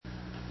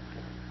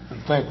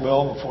and think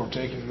well before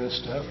taking this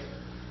step.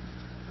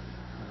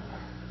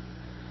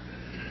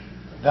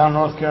 Down in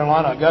North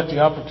Carolina, I got the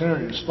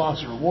opportunity to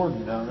sponsor a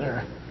warden down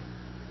there.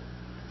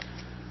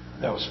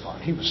 That was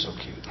fun. He was so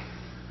cute.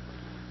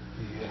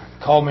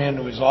 He called me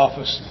into his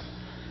office and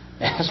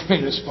asked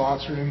me to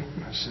sponsor him.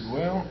 I said,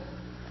 well,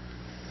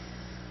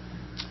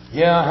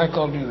 yeah, I think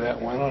I'll do that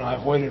one. And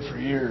I've waited for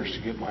years to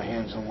get my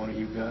hands on one of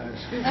you guys.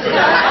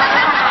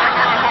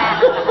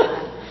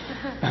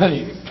 And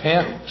he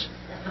panicked.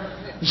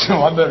 He said,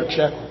 well, I better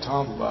check with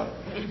Tom about it.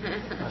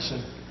 I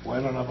said,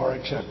 well, and I've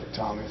already checked with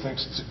Tom. He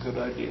thinks it's a good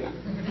idea.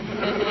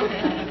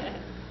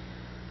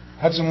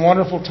 Had some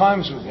wonderful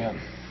times with him.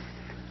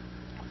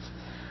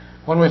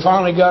 When we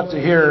finally got to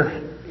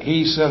here,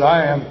 he said,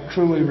 I am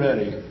truly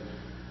ready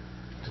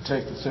to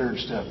take the third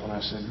step. And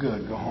I said,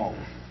 good, go home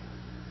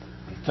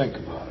and think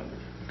about it.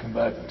 Come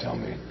back and tell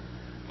me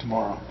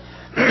tomorrow.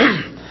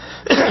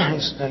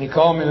 And he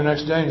called me the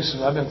next day and he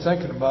said, I've been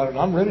thinking about it and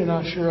I'm really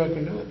not sure I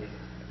can do it.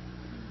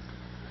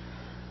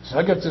 So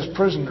I got this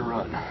prison to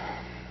run.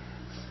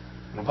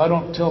 And if I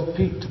don't tell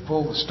Pete to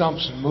pull the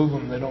stumps and move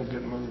them, they don't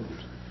get moved.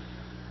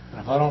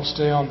 And if I don't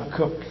stay on the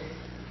cook,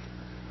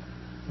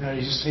 you know,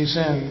 he's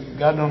saying,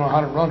 God don't know how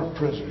to run a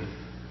prison.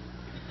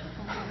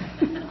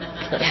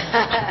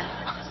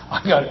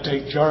 I got to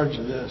take charge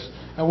of this.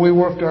 And we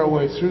worked our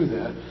way through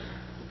that.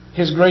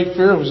 His great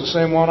fear was the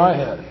same one I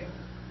had.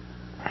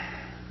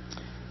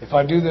 If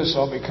I do this,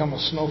 I'll become a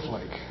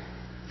snowflake.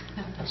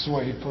 That's the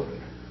way he put it.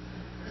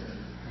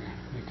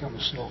 Become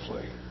a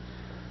snowflake.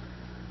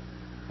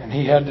 And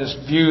he had this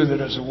view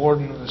that as a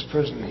warden of this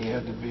prison, he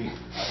had to be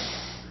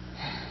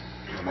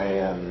a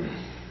man.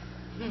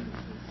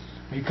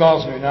 He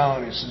calls me now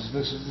and he says,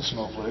 this is the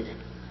snowflake.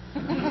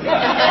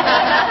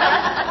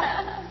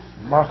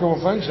 Remarkable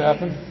things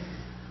happen.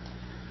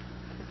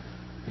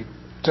 He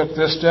took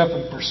this step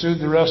and pursued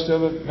the rest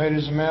of it, made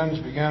his amends,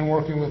 began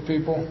working with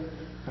people,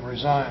 and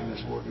resigned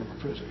as warden of a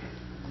prison.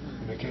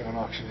 And became an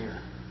auctioneer.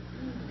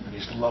 And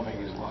he's loving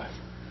his life.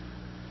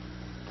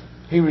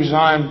 He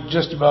resigned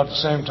just about the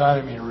same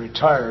time he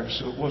retired,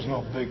 so it was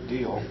no big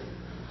deal.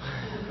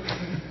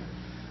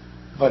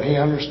 But he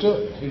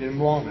understood. He didn't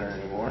belong there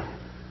anymore.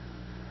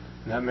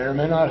 And that may or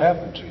may not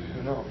happen to you.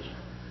 Who knows?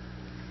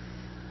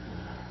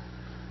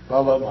 But I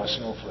love my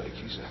snowflake.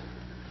 He's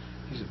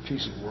a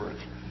piece of work.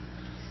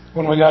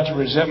 When we got to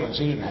resentments,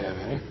 he didn't have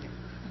any.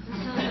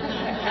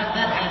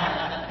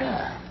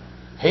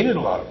 Hated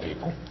a lot of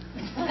people.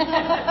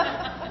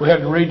 We had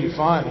to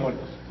redefine what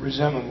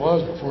resentment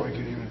was before we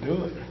could even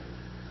do it.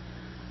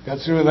 Got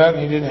through with that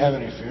and he didn't have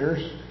any fears.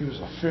 He was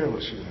a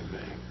fearless human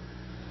being.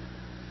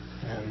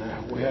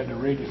 And we had to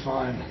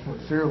redefine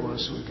what fear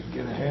was so we could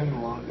get a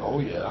handle on it. Oh,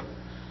 yeah.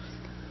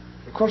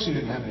 Of course he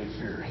didn't have any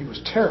fear. He was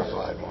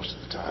terrified most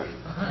of the time.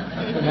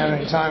 Didn't have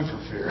any time for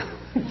fear.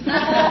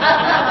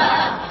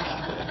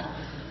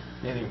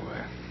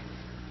 Anyway.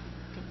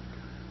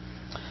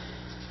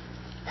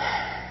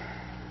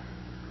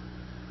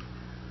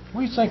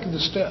 What do you think of the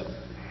step?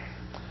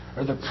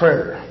 Or the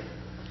prayer?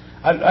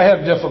 I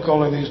have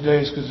difficulty these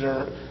days because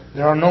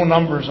there are no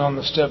numbers on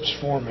the steps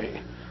for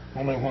me.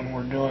 Only when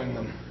we're doing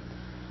them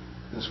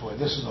this way.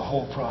 This is the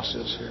whole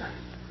process here.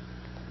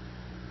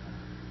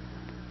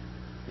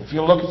 If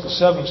you look at the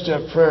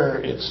 7-step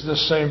prayer, it's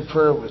this same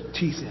prayer with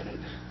teeth in it.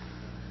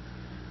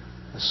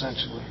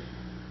 Essentially.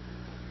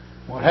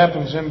 What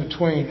happens in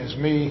between is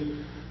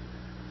me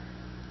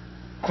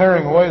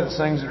clearing away the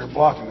things that are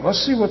blocking.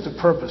 Let's see what the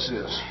purpose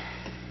is.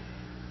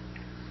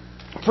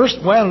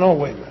 First, well, no,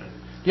 wait a minute.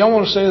 Y'all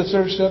want to say the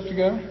 3rd step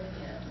together?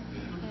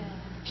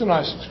 It's a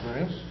nice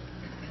experience.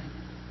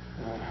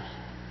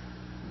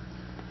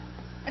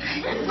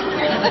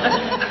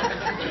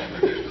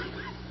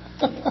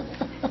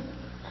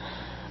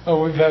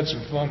 Oh, we've had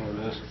some fun with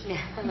this.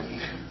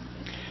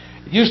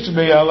 It used to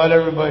be I let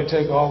everybody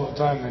take all the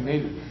time they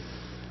needed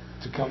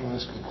to come to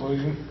this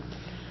conclusion.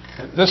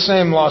 This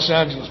same Los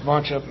Angeles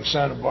bunch up in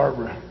Santa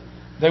Barbara,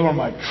 they were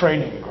my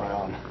training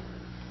ground.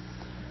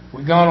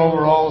 We've gone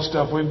over all the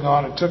stuff we've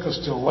gone. It took us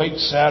till late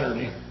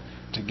Saturday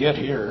to get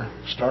here,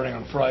 starting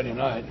on Friday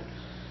night.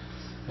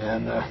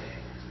 And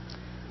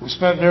we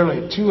spent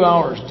nearly 2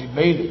 hours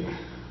debating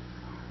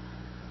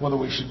whether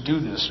we should do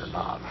this or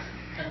not.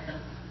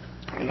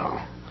 You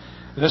know,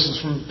 this is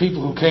from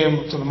people who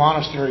came to the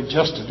monastery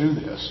just to do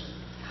this.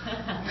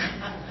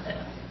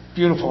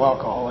 Beautiful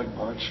alcoholic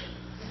bunch.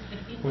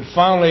 We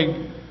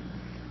finally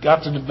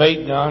got the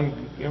debate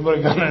done.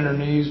 Everybody got on their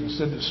knees and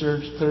said the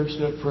 3rd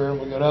step prayer. And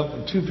we got up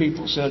and 2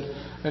 people said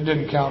it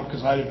didn't count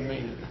because I didn't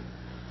mean it.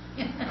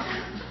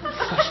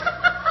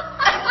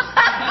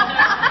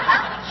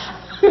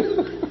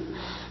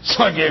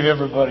 So I gave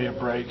everybody a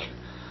break.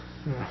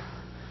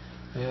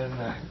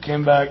 And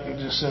came back and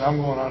just said, I'm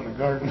going out in the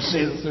garden to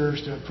say the 3rd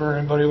step prayer.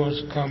 Anybody who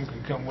wants to come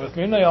can come with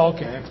me. And they all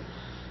came.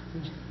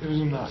 It was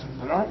nothing.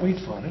 But aren't we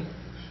funny?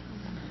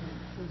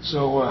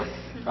 So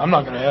I'm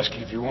not going to ask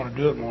you if you want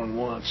to do it more than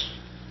once.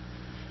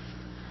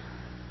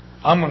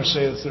 I'm going to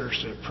say the 3rd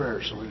step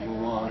prayer so we can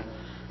move on.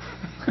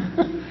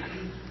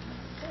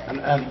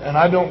 and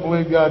I don't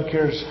believe God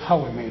cares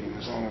how we meet Him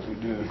as long as we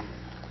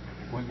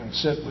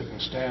can sit, we can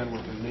stand, we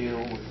can kneel,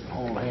 we can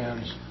hold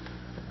hands.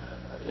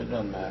 It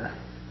doesn't matter.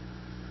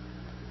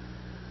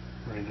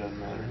 It really doesn't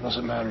matter, unless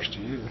it matters to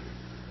you.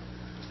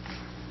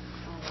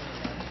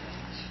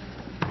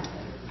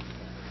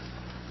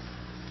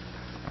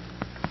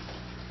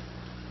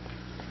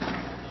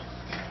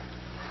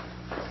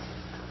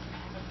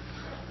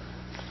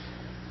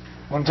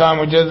 One time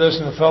we did this,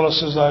 and the fellow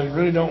says, I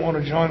really don't want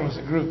to join with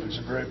the group. It's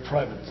a very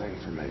private thing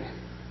for me.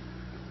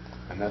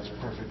 And that's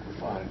perfectly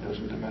fine. It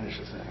doesn't diminish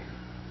a thing.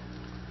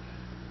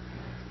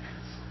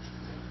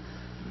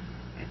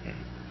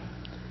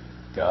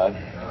 God,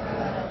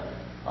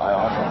 I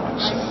offer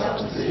myself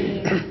to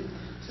Thee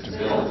to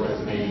build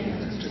with me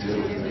and to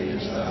do with me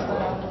as Thou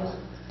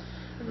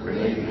wilt.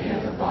 Relieve me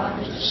of the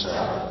bondage of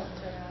self,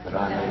 that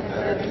I may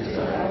better do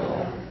Thy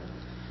will.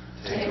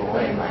 Take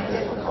away my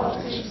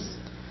difficulties,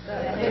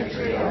 that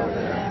victory over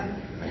them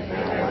may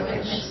bear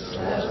witness to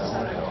those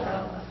I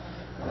help,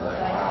 of Thy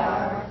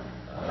power,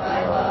 of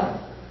Thy love,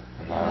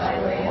 and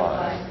Thy way of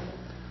life.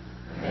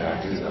 May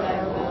I do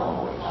Thy will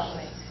always.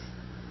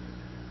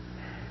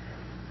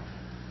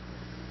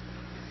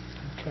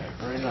 Okay,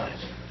 very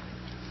nice.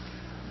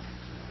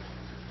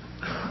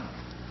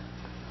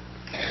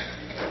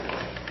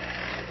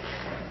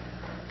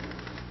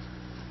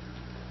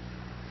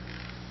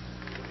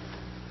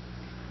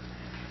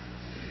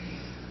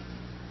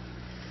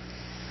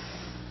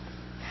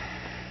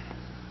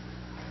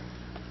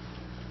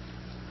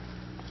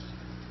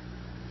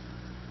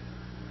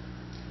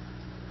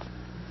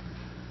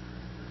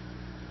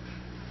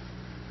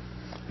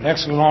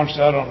 Next, we launched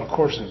out on a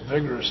course of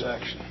vigorous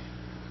action.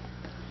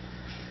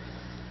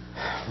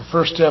 The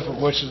first step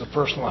of which is a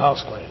personal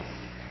house cleaning,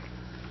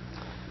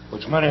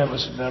 which many of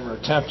us have never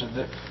attempted.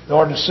 Though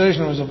our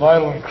decision was a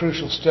vital and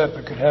crucial step,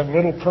 it could have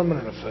little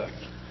permanent effect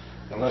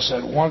unless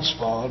at once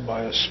followed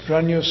by a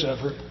strenuous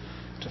effort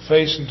to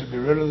face and to be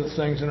rid of the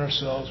things in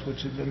ourselves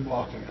which had been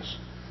blocking us.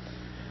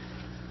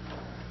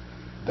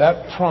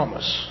 That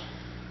promise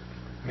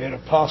made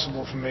it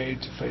possible for me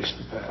to face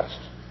the past.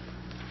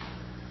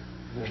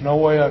 There's no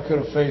way I could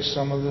have faced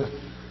some of the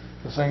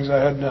things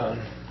I had done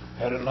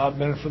had it not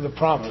been for the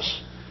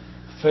promise,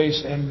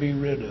 face and be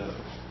rid of.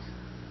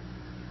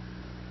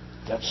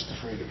 That's the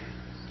freedom.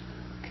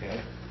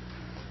 Okay?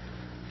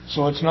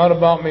 So it's not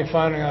about me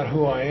finding out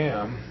who I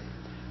am.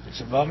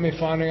 It's about me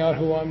finding out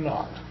who I'm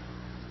not.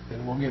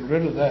 Then we'll get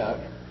rid of that,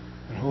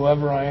 and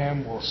whoever I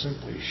am will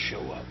simply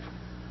show up.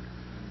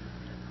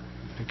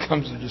 It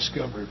becomes a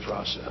discovery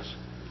process.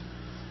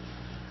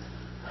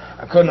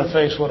 I couldn't have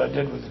faced what I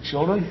did with the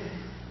children.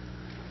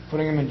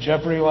 Putting them in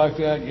jeopardy like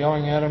that,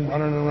 yelling at them,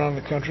 running around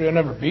the country. I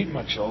never beat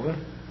my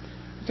children.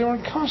 But they were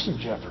in constant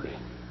jeopardy.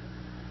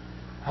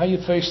 How you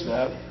face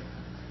that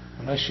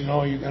unless you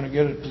know you're going to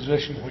get a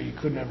position where you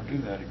could never do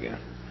that again?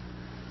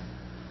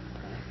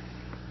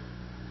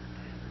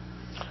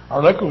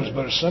 Our liquor was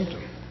but a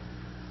symptom.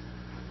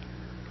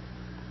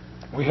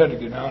 We had to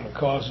get down to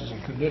causes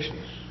and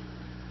conditions.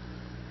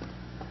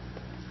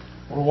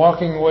 We're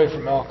walking away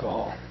from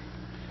alcohol.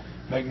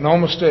 Make no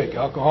mistake,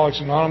 Alcoholics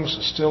Anonymous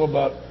is still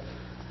about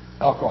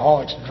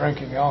alcoholics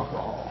drinking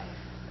alcohol.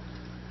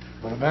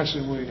 But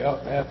eventually we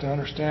have to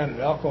understand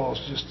that alcohol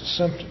is just a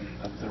symptom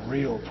of the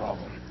real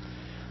problem.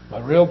 My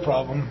real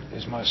problem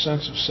is my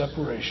sense of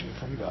separation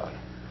from God.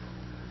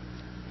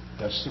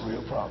 That's the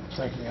real problem.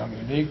 Thinking I'm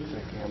unique,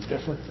 thinking I'm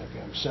different,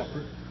 thinking I'm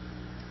separate.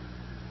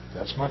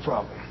 That's my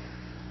problem.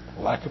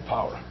 Lack of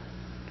power.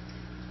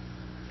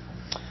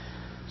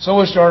 So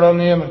we start on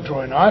the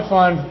inventory. Now I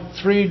find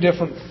 3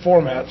 different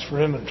formats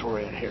for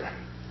inventory in here.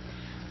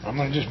 I'm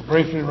going to just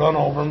briefly run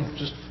over them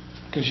just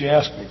because you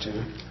asked me to.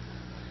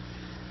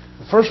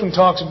 The first one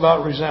talks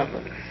about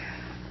resentment.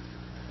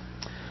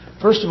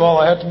 First of all,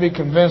 I have to be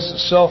convinced that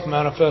self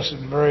manifested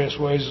in various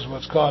ways is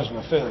what's caused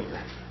my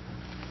failure.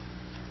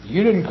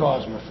 You didn't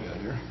cause my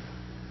failure.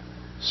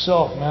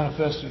 Self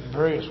manifested in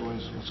various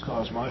ways is what's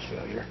caused my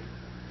failure.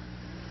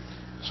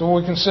 So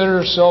we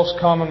consider self's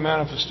common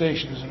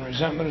manifestations, and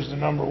resentment is the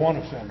number 1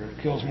 offender.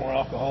 It kills more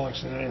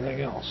alcoholics than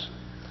anything else.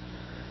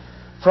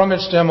 From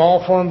it stem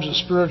all forms of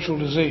spiritual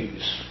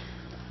disease.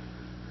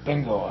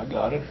 Bingo, I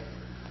got it.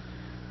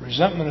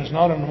 Resentment is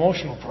not an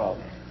emotional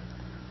problem,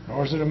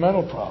 nor is it a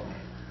mental problem.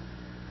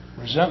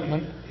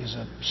 Resentment is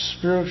a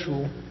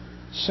spiritual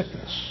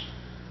sickness.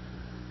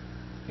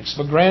 It's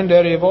the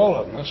granddaddy of all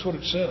of them. That's what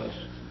it says.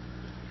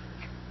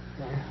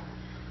 Okay.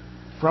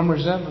 From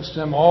resentment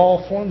stem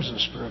all forms of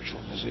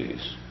spiritual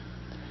disease.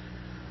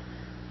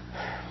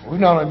 We've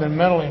not only been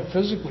mentally and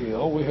physically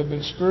ill, we have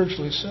been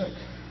spiritually sick.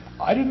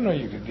 I didn't know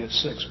you could get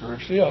sick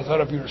spiritually. I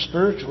thought if you were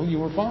spiritual, you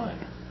were fine.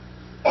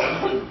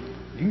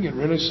 You can get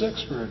really sick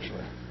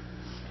spiritually.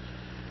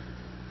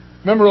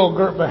 Remember old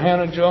Gert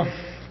Bahana, Joe?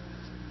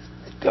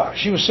 God,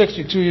 she was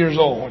 62 years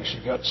old when she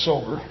got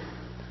sober.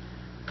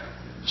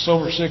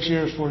 Sober 6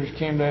 years before she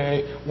came to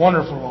AA.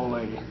 Wonderful old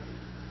lady.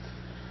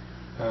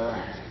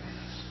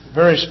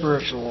 Very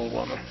spiritual old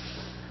woman.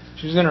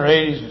 She was in her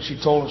 80s, and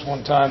she told us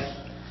one time,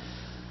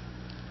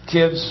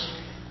 kids,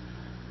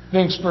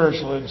 being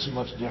spiritual isn't so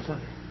much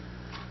different.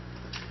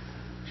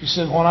 She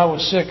said, when I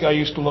was sick, I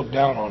used to look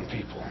down on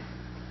people.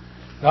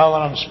 Now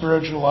that I'm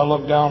spiritual, I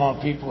look down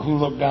on people who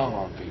look down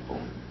on people.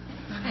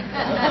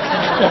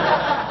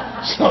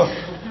 So,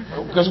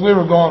 because we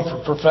were going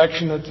for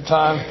perfection at the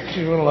time,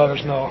 she was going to let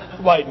us know,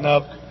 lighten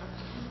up.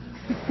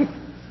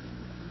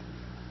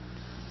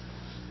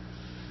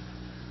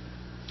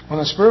 When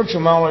the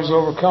spiritual malady is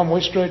overcome,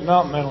 we straighten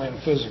out mentally and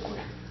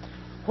physically.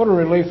 What a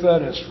relief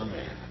that is for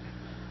me.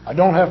 I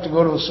don't have to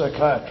go to the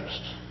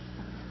psychiatrist.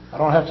 I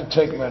don't have to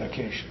take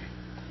medication.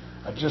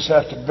 I just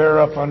have to bear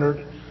up under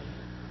it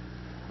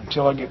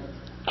until I get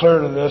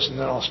clear to this, and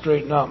then I'll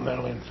straighten out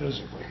mentally and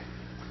physically.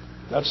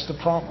 That's the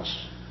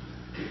promise.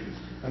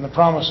 And the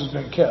promise has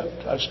been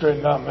kept. I've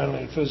straightened out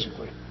mentally and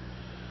physically.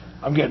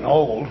 I'm getting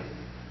old.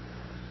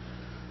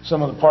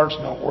 Some of the parts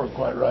don't work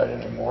quite right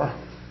anymore.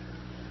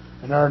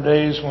 And there are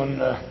days when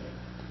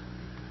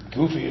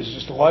goofy is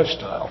just a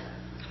lifestyle.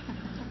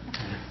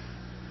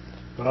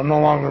 But I'm no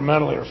longer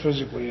mentally or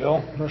physically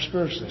ill, nor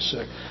spiritually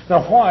sick.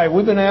 Now, why?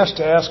 We've been asked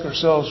to ask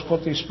ourselves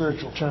what these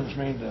spiritual terms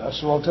mean to us,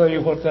 so I'll tell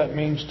you what that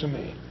means to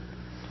me.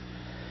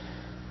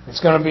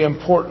 It's going to be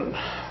important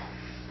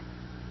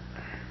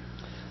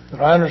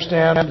that I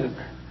understand that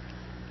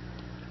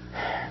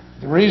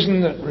the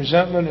reason that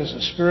resentment is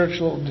a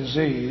spiritual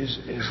disease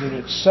is that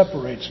it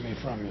separates me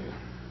from you,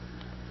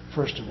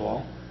 first of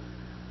all.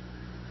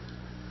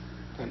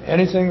 And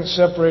anything that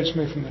separates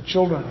me from the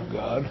children of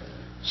God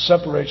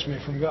separates me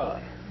from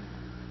God.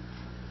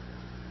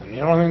 And the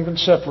only thing that can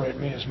separate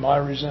me is my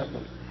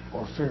resentment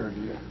or fear of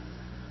you.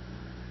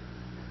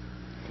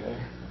 Okay?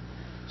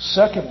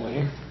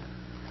 Secondly,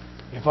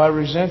 if I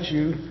resent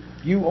you,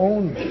 you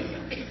own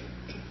me.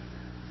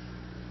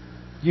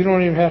 You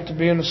don't even have to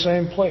be in the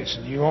same place,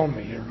 and you own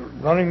me. You're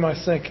running my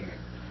thinking.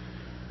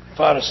 If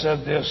I'd have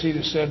said this, he'd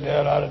have said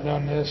that, I'd have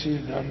done this,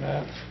 he'd have done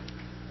that.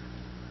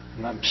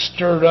 And I'm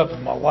stirred up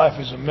and my life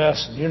is a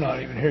mess, and you're not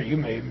even here. You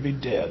may even be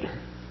dead.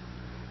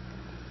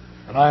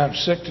 And I am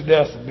sick to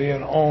death of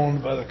being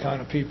owned by the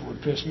kind of people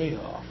that piss me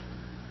off.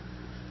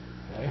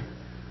 Okay?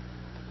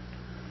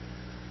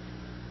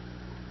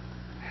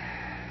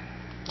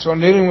 So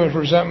in dealing with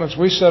resentments,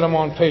 we set them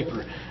on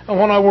paper. And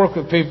when I work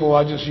with people,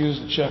 I just use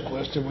the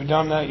checklist. Have we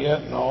done that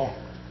yet? No.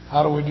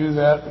 How do we do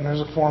that? And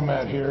there's a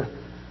format here.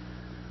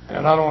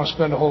 And I don't want to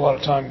spend a whole lot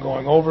of time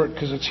going over it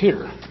because it's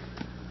here.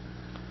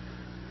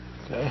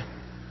 Okay?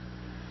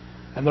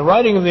 And the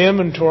writing of the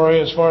inventory,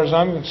 as far as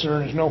I'm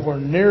concerned, is nowhere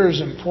near as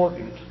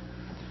important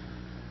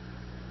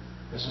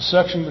as the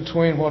section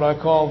between what I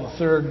call the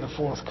third and the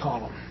fourth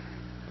column.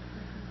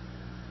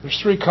 There's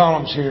three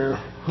columns here: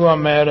 who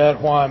I'm mad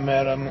at, why I'm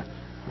mad at them,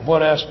 and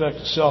what aspect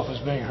of self is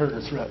being hurt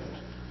or threatened.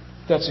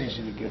 That's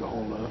easy to get a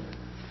hold of.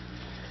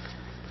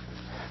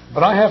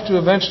 But I have to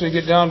eventually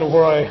get down to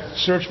where I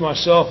search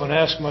myself and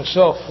ask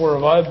myself, where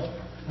have I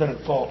been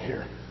at fault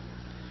here?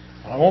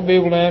 And I won't be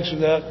able to answer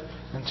that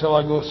until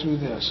I go through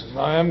this. And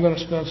I am going to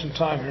spend some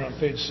time here on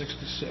page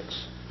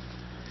 66.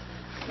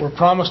 We're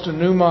promised a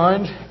new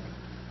mind.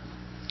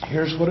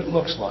 Here's what it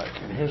looks like,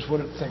 and here's what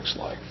it thinks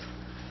like.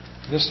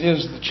 This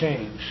is the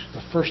change,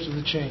 the first of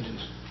the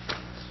changes.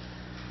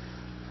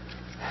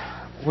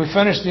 We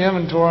finish the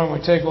inventory and we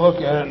take a look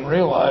at it and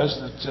realize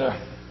that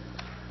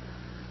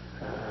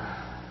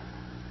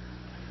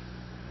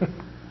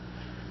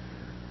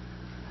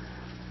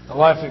the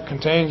life that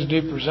contains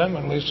deep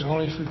resentment leads to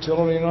only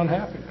futility and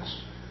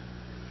unhappiness.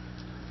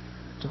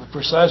 To the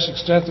precise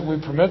extent that we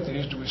permit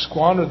these, do we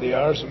squander the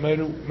hours that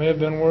may have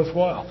been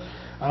worthwhile?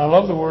 And I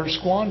love the word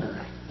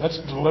squander. That's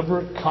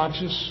deliberate,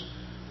 conscious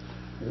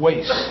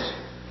waste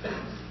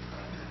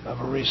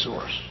of a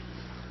resource.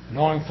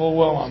 Knowing full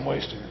well I'm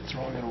wasting it,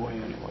 throwing it away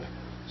anyway,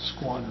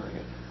 squandering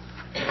it.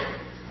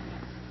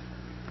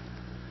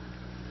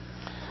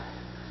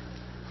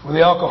 For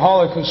the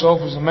alcoholic who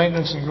suffers the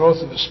maintenance and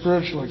growth of a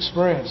spiritual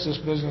experience, this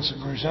business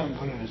of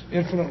resentment is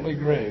infinitely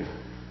grave.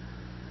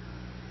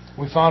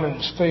 We found it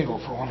is fatal,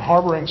 for when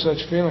harboring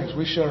such feelings,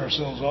 we shut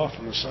ourselves off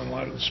from the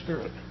sunlight of the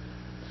Spirit.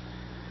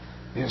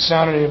 The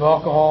insanity of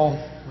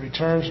alcohol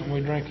returns when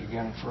we drink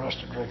again, and for us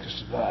to drink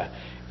is to die.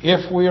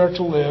 If we are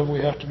to live, we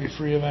have to be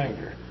free of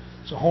anger.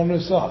 It's a whole new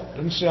thought. It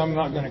doesn't say I'm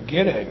not going to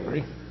get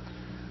angry,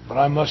 but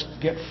I must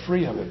get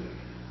free of it.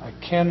 I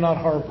cannot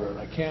harbor it.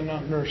 I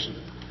cannot nurse it.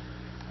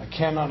 I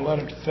cannot let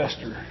it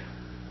fester.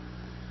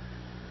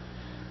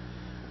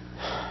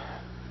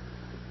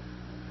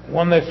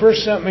 When they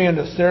first sent me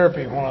into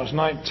therapy when I was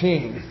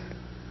 19,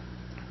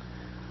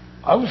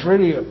 I was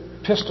really a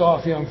pissed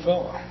off young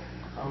fellow.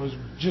 I was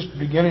just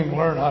beginning to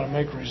learn how to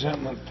make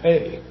resentment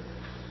pay.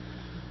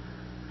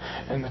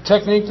 And the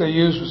technique they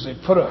used was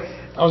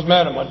I was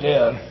mad at my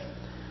dad.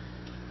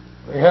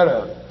 They had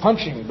a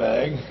punching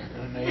bag,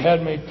 and they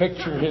had me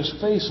picture his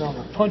face on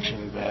the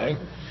punching bag,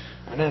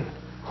 and then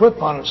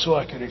whip on it so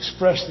I could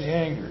express the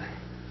anger.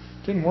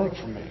 It didn't work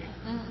for me.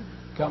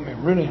 Got me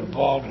really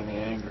involved in the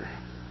anger.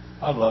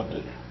 I loved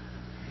it.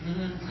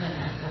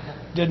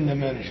 Didn't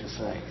diminish a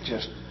thing.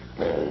 Just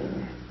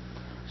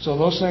so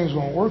those things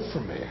won't work for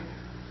me.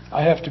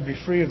 I have to be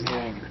free of the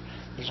anger.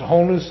 There's a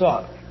whole new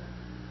thought.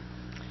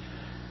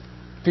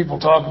 People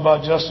talk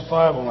about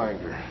justifiable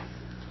anger.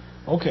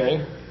 Okay.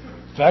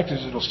 The fact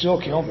is, it'll still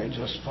kill me,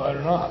 justified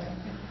or not.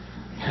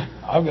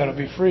 I've got to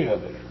be free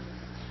of it.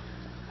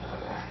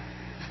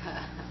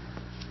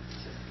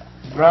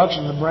 The grouch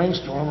and the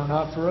brainstorm are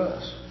not for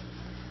us.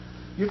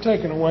 You're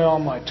taking away all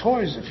my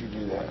toys if you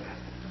do that.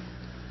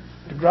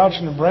 The grouch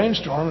and the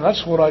brainstorm,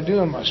 that's what I do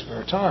in my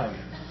spare time.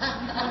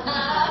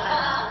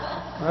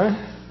 Right?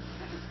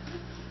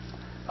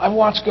 I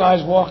watch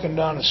guys walking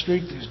down the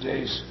street these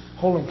days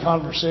holding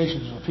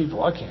conversations with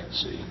people I can't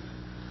see.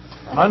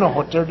 And I know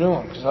what they're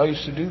doing because I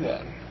used to do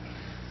that.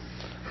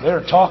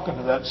 They're talking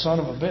to that son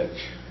of a bitch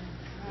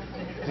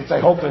that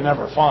they hope they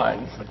never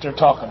find, but they're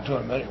talking to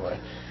him anyway.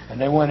 And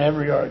they win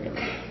every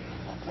argument.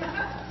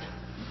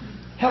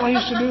 Hell, I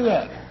used to do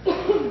that.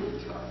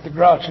 The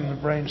grouch and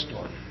the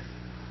brainstorm.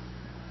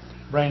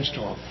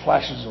 Brainstorm,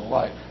 flashes of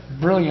light,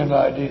 brilliant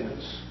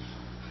ideas.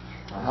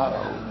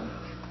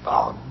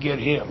 I'll get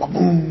him.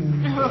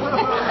 Boom.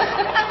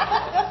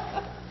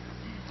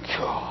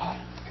 God.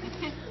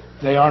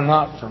 They are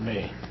not for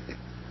me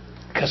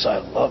because I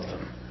love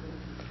them.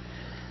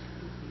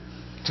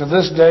 To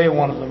this day,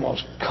 one of the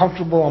most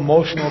comfortable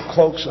emotional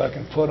cloaks I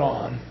can put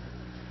on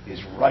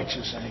is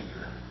righteous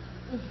anger.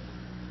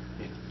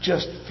 It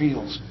just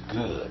feels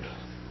good.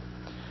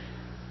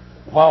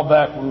 A while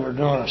back, we were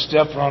doing a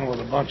step run with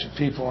a bunch of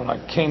people, and I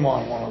came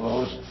on one of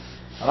those.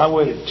 And I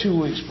waited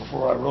 2 weeks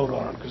before I wrote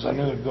on it because I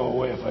knew it'd go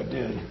away if I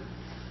did.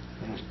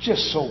 And it was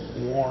just so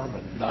warm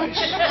and nice.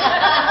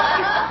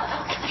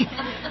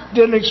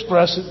 Didn't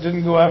express it,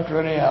 didn't go after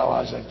any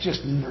allies. I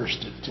just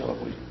nursed it till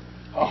it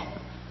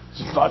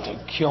was about to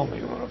kill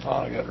me when I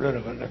finally got rid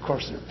of it. And of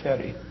course, they're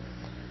petty.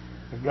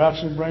 The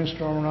grouch and the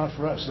brainstorm are not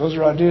for us. Those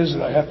are ideas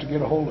that I have to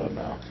get a hold of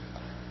now.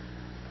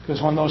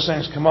 Because when those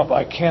things come up,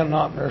 I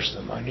cannot nurse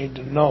them. I need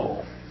to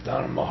know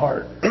down in my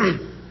heart.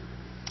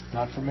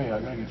 Not for me.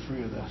 I've got to get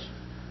free of this.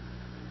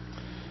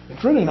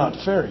 It's really not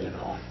fair, you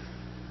know.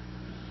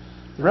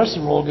 The rest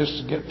of the world gets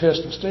to get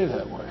pissed and stay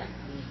that way.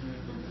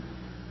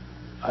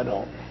 I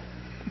don't.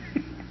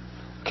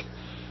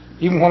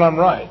 Even when I'm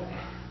right,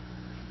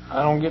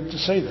 I don't get to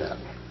say that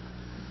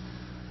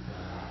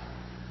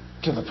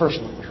to the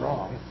person that was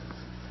wrong.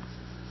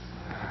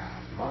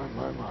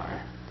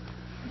 My.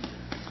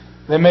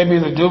 They may be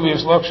the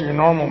dubious luxury of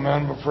normal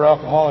men, but for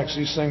alcoholics,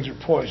 these things are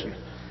poison.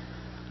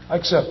 I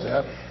accept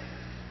that.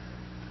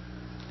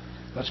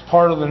 That's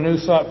part of the new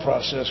thought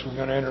process we're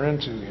going to enter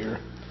into here.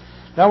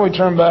 Now we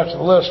turn back to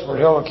the list for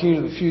Hell, a Key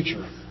to the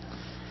Future.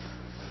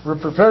 We're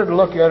prepared to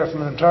look at it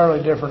from an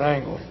entirely different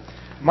angle.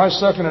 My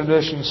second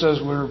edition says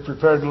we were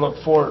prepared to look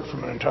for it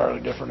from an entirely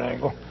different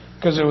angle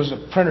because it was a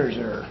printer's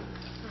error.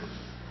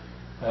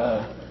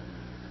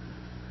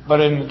 But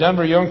in the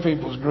Denver Young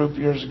People's Group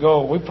years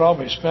ago, we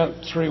probably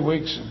spent 3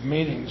 weeks of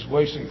meetings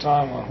wasting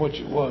time on which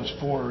it was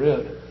for or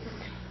it.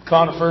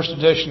 Found a first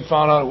edition,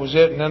 found out it was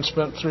it, and then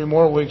spent 3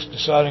 more weeks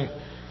deciding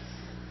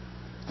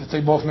that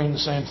they both mean the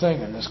same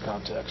thing in this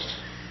context.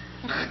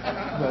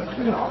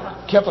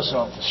 But, kept us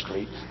off the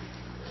street.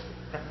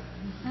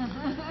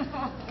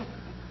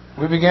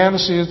 We began to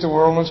see that the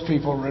world and its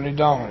people really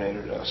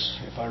dominated us.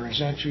 If I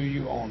resent you,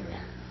 you own me.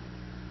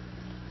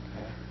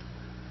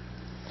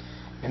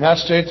 In that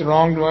state, the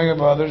wrongdoing of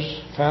others,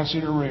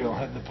 fancied or real,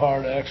 had the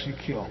power to actually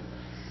kill.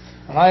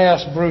 And I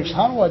asked Bruce,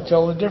 how do I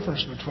tell the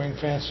difference between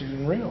fancied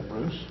and real,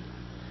 Bruce?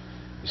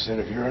 He said,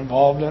 if you're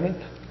involved in it,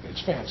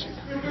 it's fancied.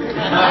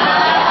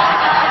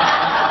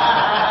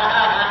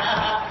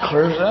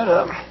 Clears that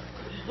up.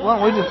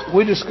 Well,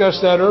 we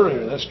discussed that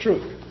earlier. That's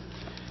true.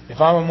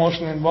 If I'm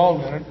emotionally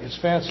involved in it, it's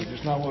fancied.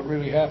 It's not what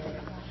really happened.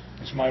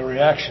 It's my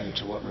reaction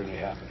to what really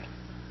happened.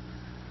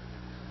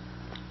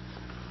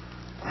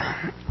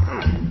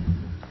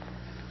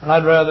 And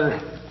I'd rather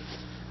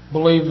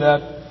believe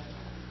that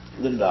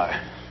than die.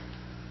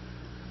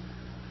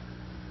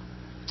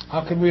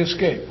 How could we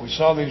escape? We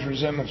saw these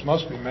resentments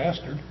must be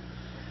mastered.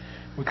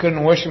 We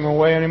couldn't wish them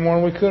away any more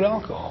than we could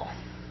alcohol.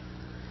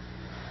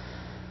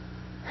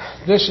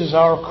 This is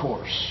our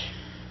course.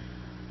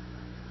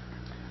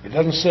 It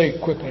doesn't say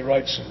quickly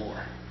write some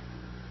more.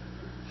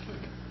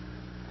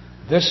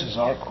 This is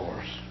our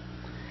course.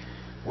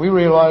 We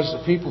realize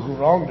the people who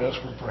wronged us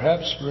were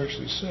perhaps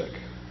spiritually sick.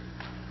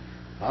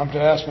 I'm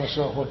to ask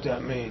myself what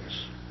that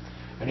means.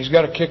 And he's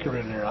got a kicker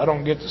in there. I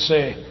don't get to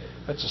say,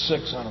 that's a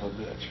sick son of a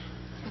bitch.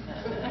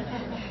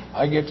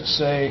 I get to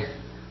say,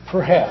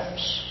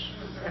 perhaps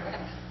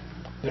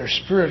they're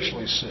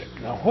spiritually sick.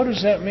 Now, what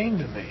does that mean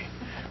to me?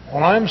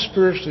 When I'm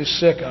spiritually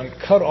sick, I'm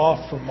cut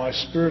off from my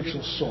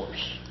spiritual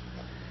source.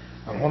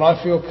 And when I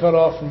feel cut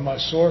off from my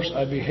source,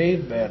 I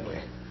behave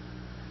badly.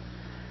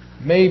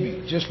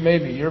 Maybe, just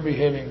maybe, you're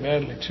behaving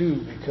badly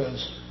too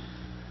because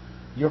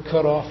you're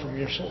cut off from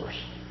your source.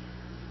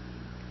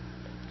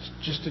 It's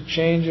just a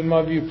change in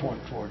my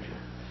viewpoint toward you.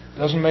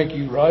 Doesn't make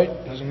you right,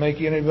 doesn't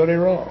make anybody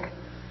wrong.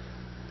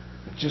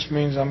 It just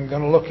means I'm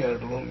going to look at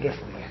it a little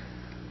differently.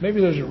 Maybe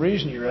there's a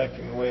reason you're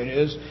acting the way it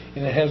is,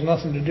 and it has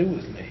nothing to do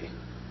with me.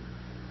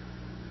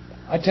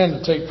 I tend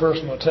to take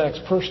personal attacks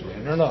personally,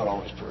 and they're not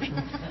always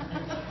personal.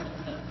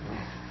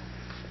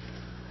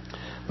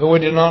 Though we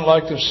did not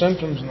like their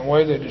symptoms and the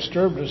way they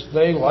disturbed us,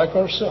 they, like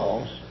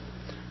ourselves,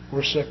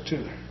 were sick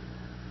too.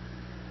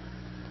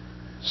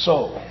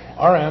 So,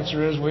 our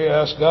answer is we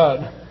ask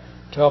God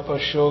to help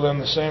us show them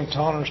the same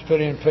tolerance,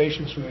 pity, and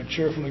patience we would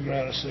cheerfully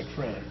grant a sick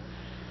friend.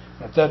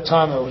 At that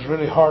time, it was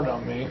really hard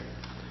on me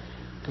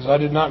because I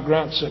did not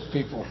grant sick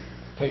people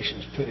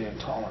patience, pity, and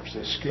tolerance.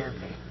 They scared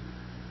me.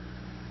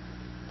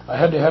 I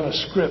had to have a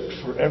script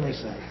for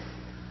everything.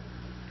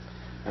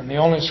 And the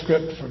only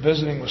script for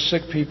visiting with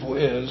sick people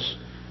is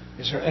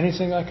there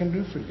anything I can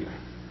do for you?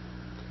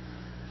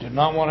 Did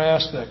not want to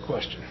ask that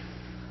question.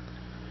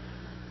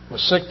 With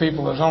sick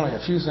people, there's only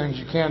a few things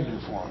you can do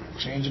for them.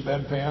 Change a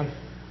bedpan.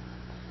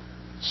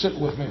 Sit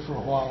with me for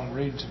a while and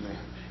read to me.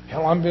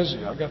 Hell, I'm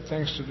busy. I've got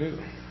things to do.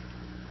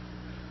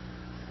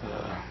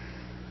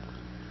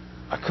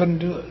 I couldn't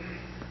do it.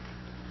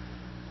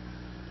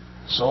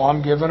 So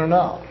I'm giving it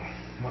out.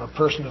 When a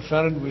person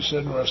offended, we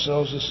said to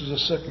ourselves, this is a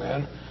sick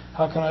man.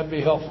 How can I be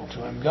helpful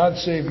to him? God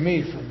save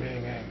me from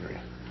being angry.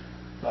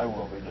 Thy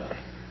will be done.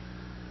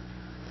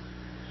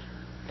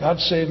 God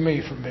save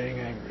me from being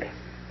angry.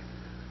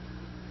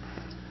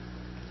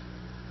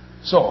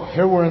 So,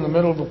 here we're in the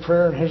middle of a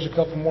prayer, and here's a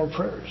couple more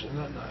prayers. Isn't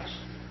that nice?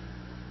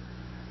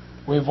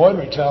 We avoid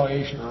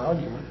retaliation or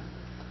argument.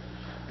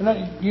 And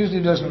that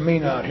usually doesn't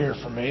mean out here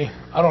for me.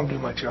 I don't do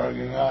much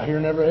arguing out here,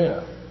 never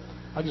have.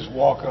 I just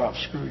walk off,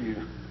 screw you.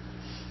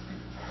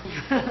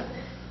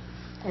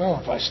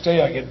 Well, if I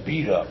stay, I get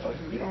beat up,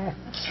 you know.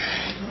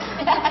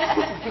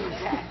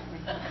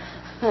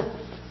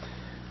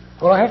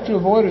 What I have to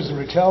avoid is the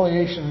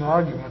retaliation and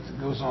argument that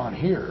goes on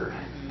here.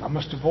 I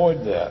must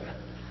avoid that.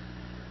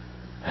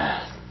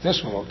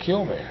 This one will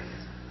kill me.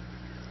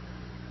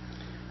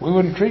 We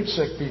wouldn't treat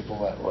sick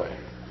people that way.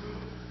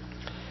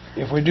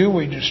 If we do,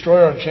 we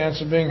destroy our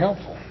chance of being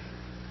helpful.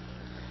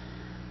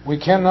 We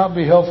cannot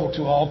be helpful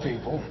to all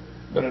people,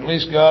 but at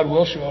least God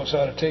will show us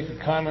how to take a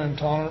kind and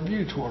tolerant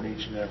view toward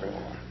each and every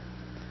one.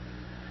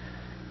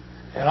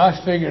 And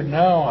I figured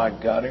now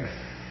I'd got him.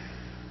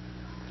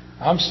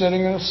 I'm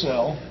sitting in a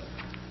cell.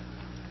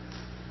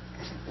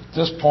 At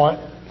this point,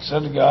 I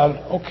said to God,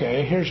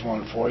 okay, here's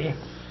one for you.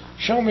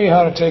 Show me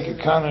how to take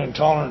a kind and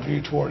tolerant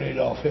view toward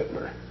Adolf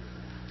Hitler.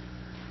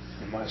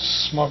 And my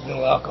smug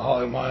little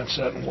alcoholic mind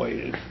sat and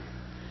waited.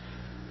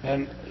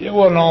 And it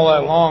wasn't all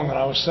that long that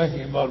I was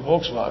thinking about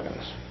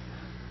Volkswagens.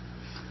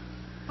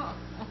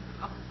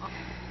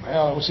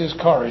 Well, it was his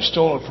car. He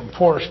stole it from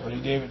Porsche, but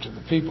he gave it to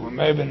the people. It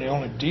may have been the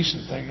only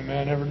decent thing the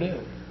man ever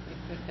did.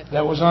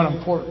 That was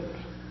unimportant.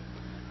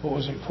 What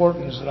was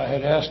important is that I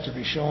had asked to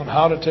be shown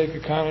how to take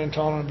a kind and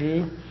tolerant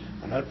view,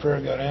 and that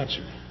prayer got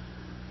answered.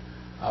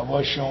 I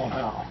was shown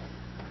how.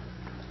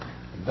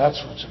 And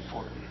that's what's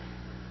important.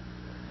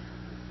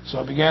 So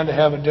I began to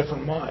have a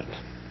different mind.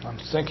 I'm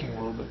thinking a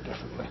little bit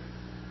differently.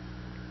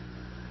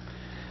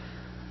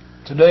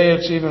 Today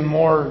it's even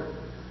more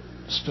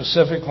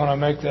specific when I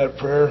make that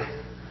prayer.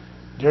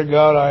 Dear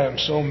God, I am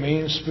so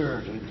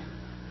mean-spirited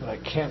that I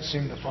can't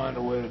seem to find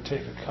a way to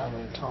take a kind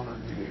and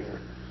tolerant view here.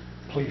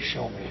 Please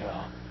show me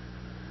how.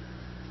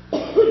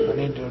 I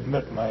need to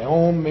admit my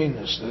own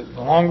meanness. The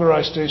longer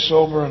I stay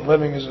sober and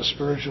living as a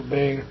spiritual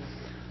being,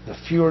 the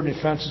fewer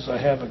defenses I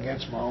have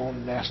against my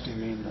own nasty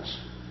meanness.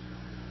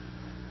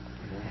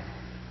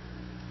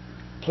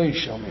 Please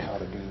show me how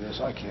to do this.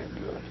 I can't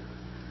do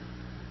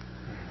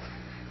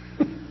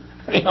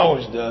it. He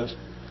always does.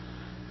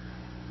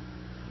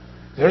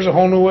 There's a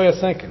whole new way of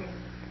thinking.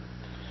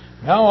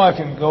 Now I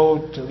can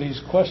go to these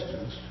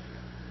questions.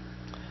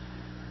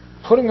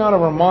 Putting out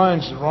of our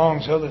minds the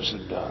wrongs others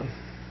have done.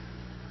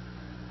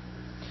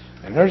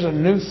 And there's a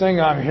new thing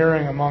I'm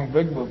hearing among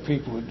Big Book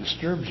people that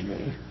disturbs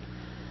me.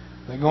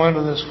 They go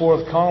into this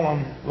fourth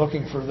column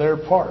looking for their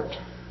part.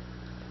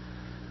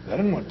 That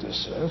isn't what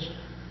this says.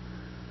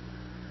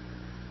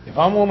 If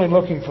I'm only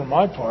looking for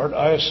my part,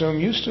 I assume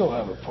you still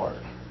have a part.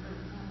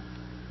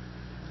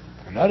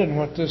 And that isn't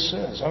what this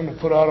says. I'm going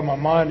to put out of my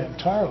mind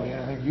entirely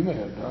anything you may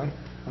have done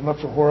and look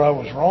for where I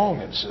was wrong,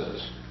 it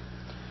says.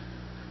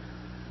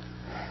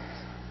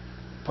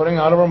 Putting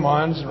out of our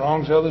minds the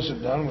wrongs others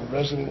have done, we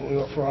resolutely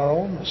look for our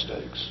own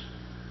mistakes.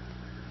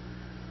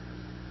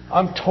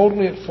 I'm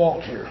totally at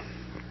fault here.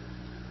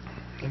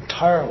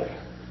 Entirely.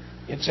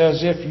 It's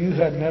as if you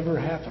had never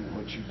happened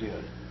what you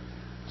did.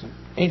 It's an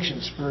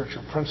ancient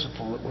spiritual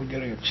principle that we're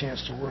getting a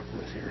chance to work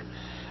with here.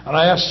 And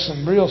I asked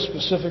some real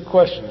specific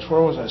questions.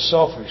 Where was I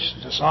selfish,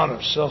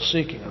 dishonest,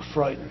 self-seeking, or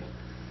frightened?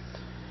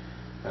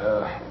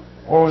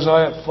 Where was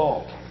I at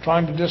fault?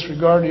 Trying to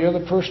disregard the other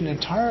person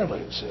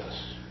entirely, it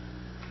says.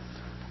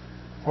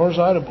 Where was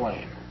I to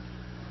blame?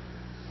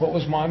 What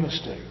was my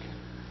mistake?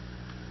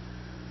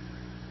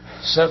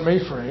 Set me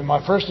free.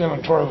 My first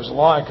inventory was a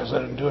lie because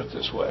I didn't do it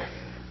this way.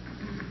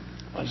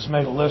 I just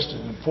made a list of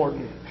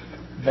important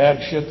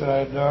bad shit that I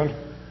had done.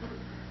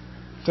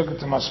 Took it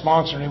to my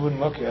sponsor and he wouldn't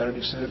look at it.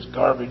 He said it's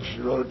garbage. He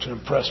wrote it to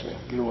impress me.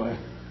 Get away.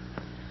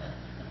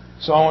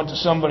 So I went to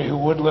somebody who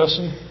would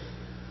listen.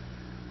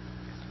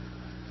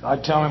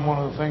 I'd tell him one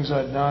of the things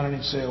I'd done and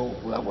he'd say, oh,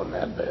 well, that wasn't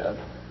that bad.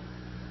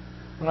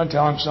 When I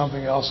tell him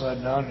something else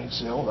I'd done, he'd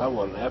say, "Oh, that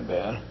wasn't that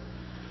bad."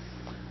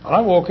 And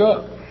I woke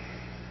up.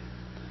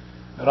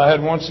 But I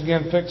had once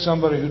again picked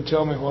somebody who'd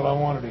tell me what I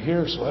wanted to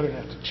hear, so I didn't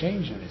have to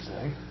change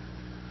anything.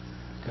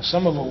 Because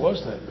some of it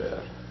was that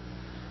bad.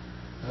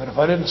 That if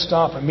I didn't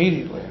stop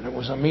immediately, and it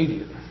was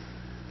immediate,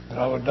 that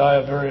I would die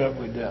a very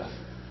ugly death.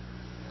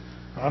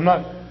 And I'm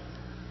not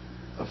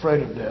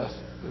afraid of death.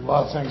 There's a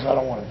lot of things I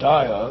don't want to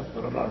die of,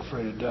 but I'm not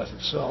afraid of death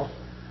itself.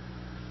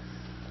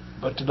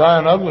 But to die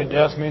an ugly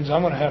death means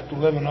I'm going to have to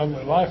live an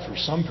ugly life for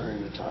some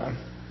period of time.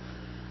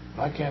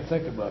 And I can't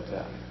think about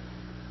that.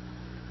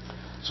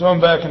 So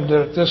I'm back and did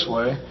it this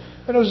way.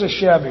 And it was a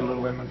shabby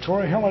little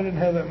inventory. Hell, I didn't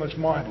have that much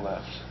mind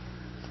left.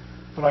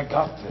 But I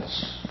got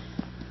this.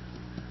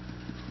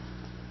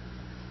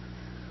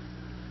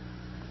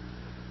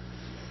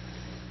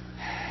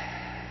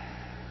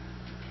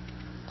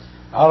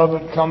 Out of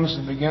it comes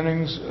the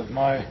beginnings of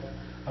my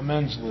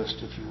amends list,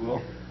 if you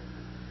will.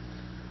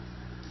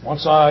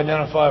 Once I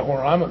identify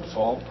where I'm at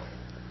fault,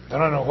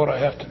 then I know what I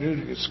have to do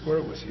to get square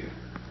with you.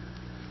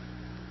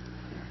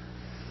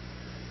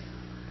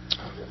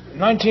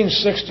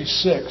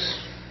 1966,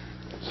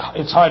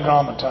 it's high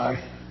drama time.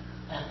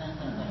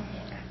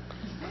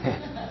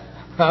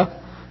 Huh?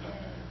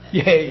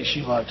 Yay,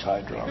 she likes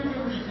high drama.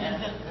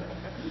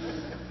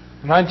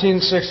 In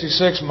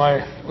 1966,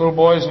 my little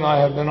boys and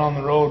I had been on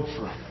the road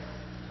for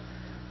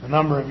a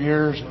number of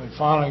years, and we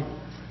finally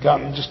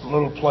gotten just a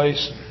little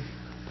place. And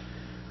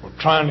we're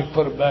trying to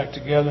put it back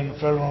together, and the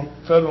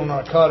federal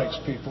narcotics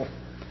people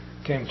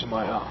came to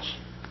my house.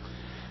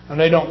 And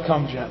they don't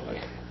come gently.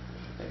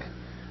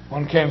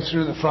 One came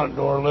through the front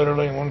door,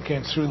 literally, and one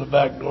came through the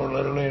back door,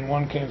 literally, and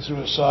one came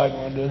through a side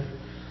window.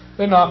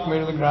 They knocked me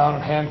to the ground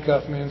and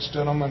handcuffed me and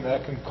stood on my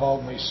neck and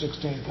called me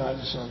 16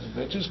 kinds of sons of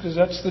bitches, because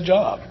that's the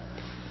job.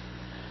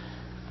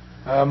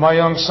 My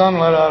young son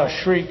let out a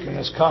shriek, and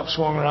this cop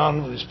swung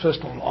around with his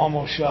pistol and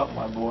almost shot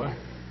my boy.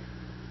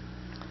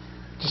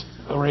 Just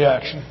a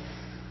reaction.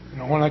 You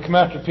know, when they come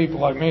after people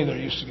like me, they're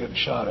used to getting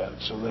shot at,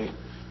 so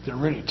they're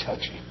really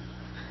touchy.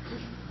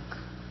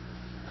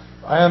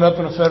 I end up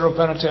in a federal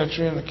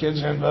penitentiary, and the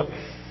kids end up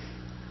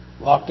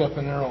locked up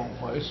in their own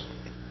place.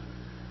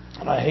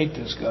 And I hate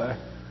this guy.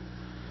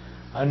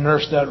 I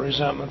nursed that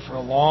resentment for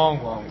a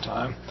long, long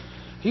time.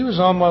 He was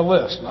on my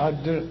list, and I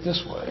did it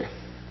this way.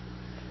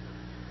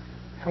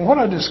 And what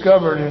I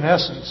discovered, in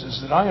essence, is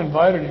that I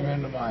invited him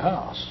into my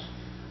house.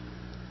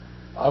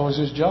 I was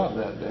his job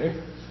that day.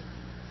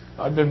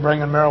 I'd been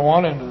bringing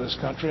marijuana into this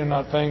country and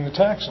not paying the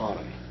tax on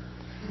it.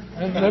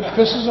 And that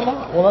pisses him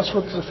off. Well, that's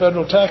what the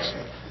federal tax...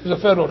 There's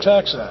a federal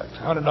tax act,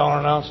 $100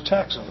 an ounce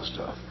tax on the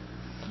stuff.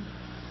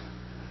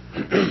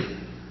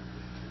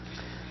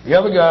 The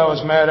other guy I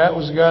was mad at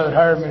was the guy that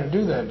hired me to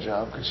do that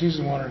job, because he's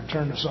the one who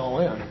turned us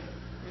all in.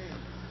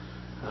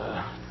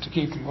 To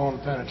keep from going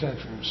to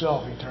penitentiary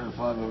himself, he turned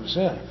 5 of us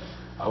in.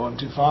 I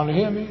wasn't too fond of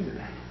him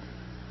either.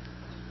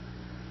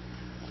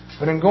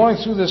 But in going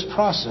through this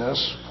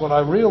process, what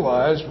I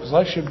realized was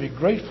I should be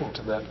grateful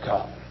to that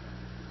cop.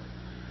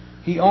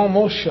 He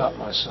almost shot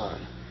my son.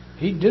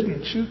 He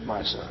didn't shoot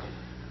my son.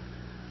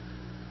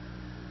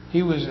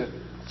 He was a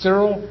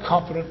thorough,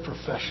 competent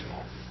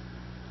professional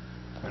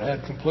and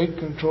had complete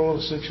control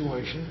of the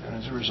situation, and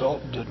as a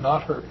result did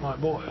not hurt my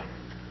boy.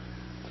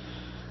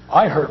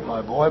 I hurt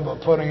my boy by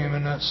putting him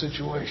in that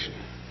situation.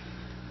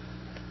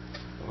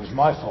 It was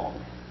my fault.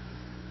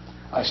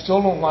 I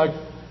still don't like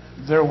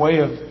their way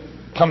of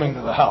coming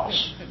to the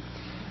house.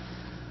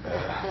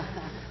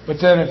 But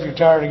then if you're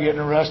tired of getting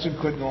arrested,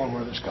 quit going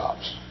where there's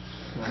cops.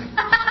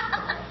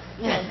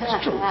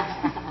 It's true.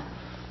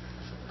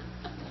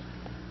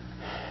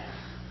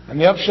 And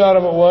the upshot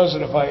of it was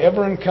that if I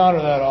ever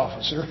encounter that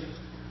officer,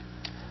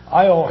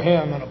 I owe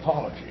him an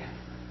apology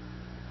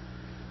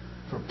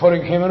for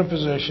putting him in a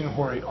position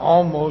where he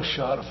almost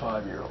shot a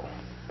 5-year-old.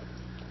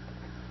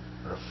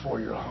 Or a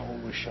 4-year-old. How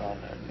old was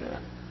Sean then? Yeah.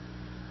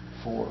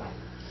 4.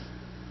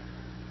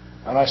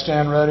 And I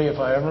stand ready, if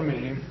I ever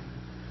meet him,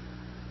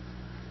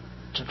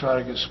 to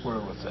try to get square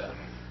with that.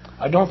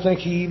 I don't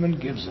think he even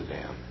gives a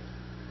damn.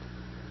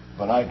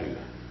 But I do.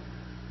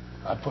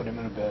 I put him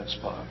in a bad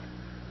spot.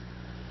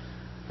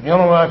 And the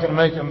only way I can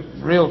make a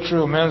real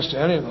true amends to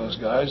any of those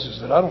guys is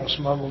that I don't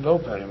smuggle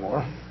dope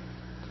anymore.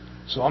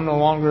 So I'm no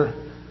longer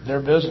their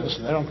business,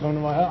 and they don't come to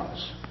my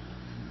house.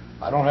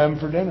 I don't have them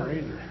for dinner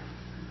either.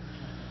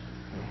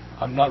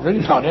 I'm really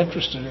not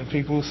interested in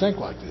people who think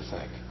like they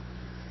think.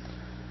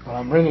 But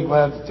I'm really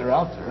glad that they're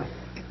out there.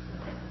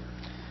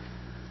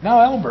 Now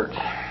Albert,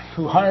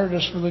 who hired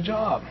us for the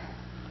job,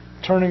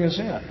 turning us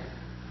in.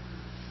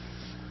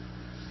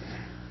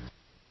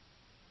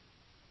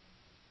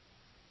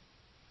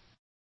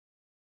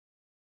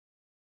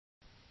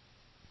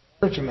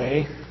 To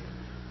me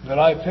that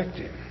I picked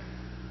him.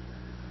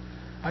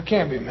 I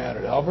can't be mad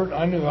at Albert.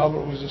 I knew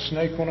Albert was a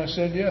snake when I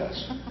said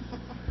yes.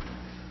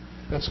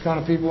 That's the kind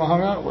of people I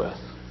hung out with.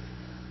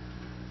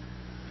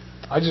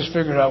 I just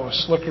figured I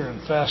was slicker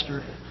and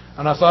faster,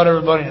 and I thought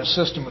everybody in the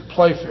system would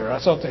play fair. I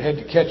thought they had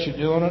to catch you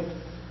doing it.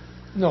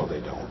 No,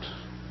 they don't.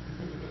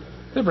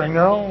 They bring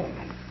their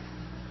own.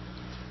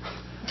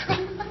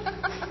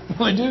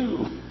 really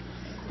do.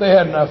 They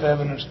had enough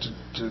evidence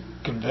to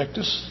convict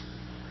us.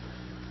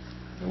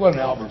 It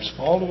wasn't Albert's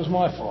fault. It was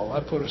my fault. I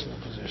put us in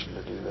the position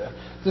to do that.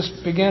 This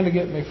began to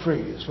get me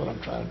free, is what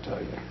I'm trying to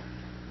tell you.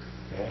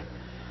 Okay?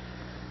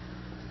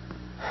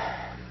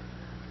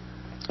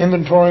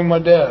 Inventorying my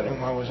dad,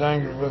 whom I was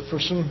angry with for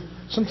some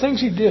things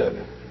he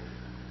did.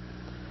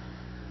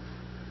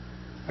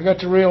 I got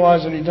to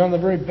realize that he'd done the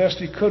very best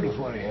he could with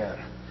what he had.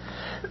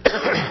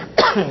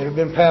 It had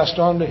been passed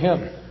on to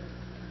him.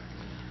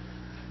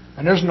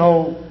 And there's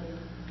no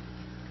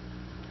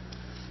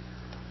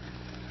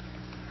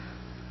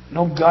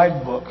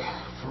guidebook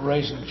for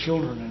raising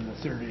children in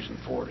the 30s and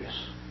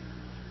 40s.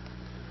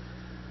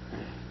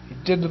 He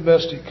did the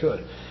best he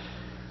could.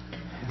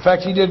 In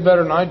fact, he did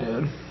better than I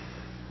did.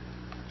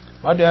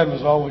 My dad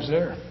was always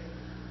there.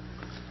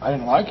 I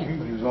didn't like him,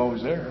 but he was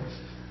always there.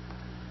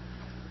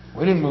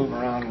 We didn't move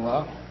around a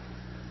lot.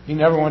 He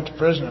never went to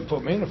prison and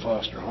put me in a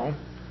foster home.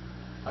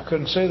 I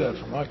couldn't say that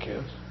for my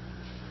kids.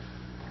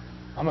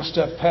 I'm a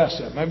step past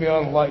that. Maybe I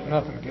ought to lighten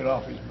up and get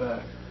off his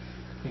back.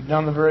 He'd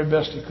done the very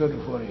best he could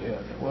with what he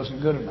had. It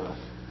wasn't good enough,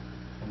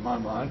 in my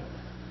mind.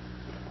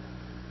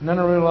 And then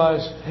I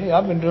realized, hey,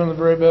 I've been doing the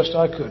very best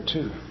I could,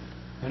 too.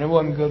 And it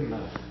wasn't good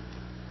enough.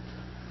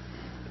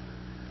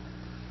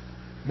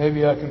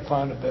 Maybe I can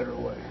find a better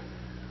way.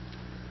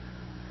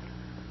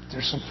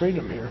 There's some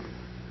freedom here.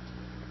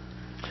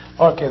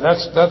 Okay,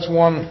 that's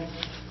one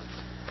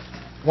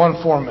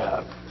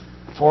format.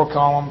 4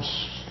 columns.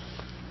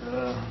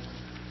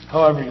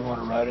 However you want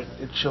to write it.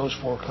 It shows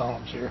 4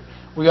 columns here.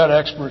 We got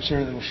experts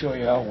here that will show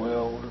you how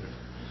well.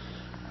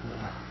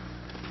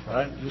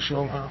 Right? You show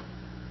them how.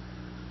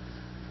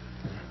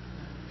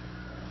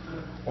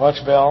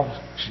 Watch Val.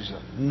 She's a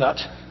nut.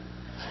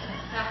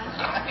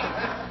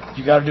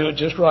 You got to do it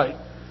just right.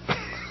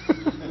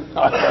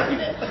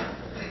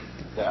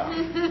 Yeah.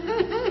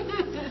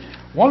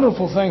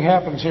 Wonderful thing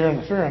happens here in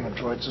the fear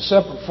inventory. It's a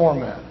separate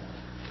format.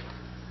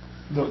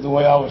 The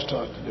way I was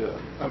taught to do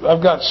it.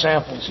 I've got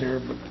samples here,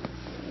 but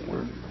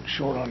we're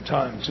short on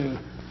time too.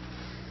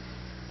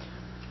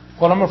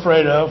 What I'm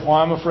afraid of,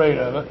 why I'm afraid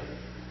of it,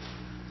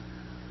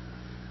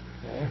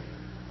 okay,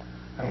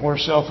 and where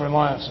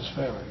self-reliance is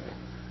failing me.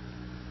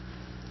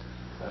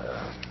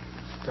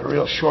 The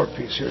real short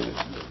piece here, the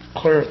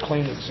clear,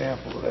 clean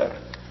example of that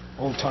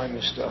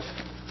old-timey stuff.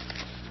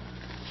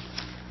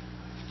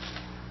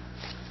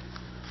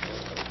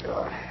 Oh,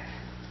 God.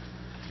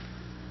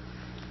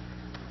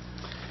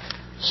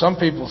 Some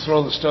people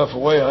throw the stuff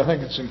away. I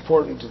think it's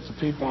important that the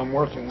people I'm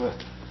working with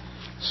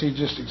see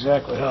just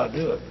exactly how to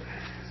do it.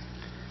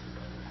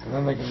 And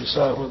then they can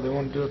decide whether they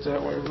want to do it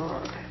that way or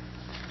not.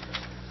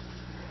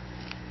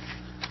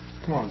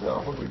 Come on,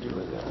 Val, what do we do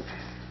with that?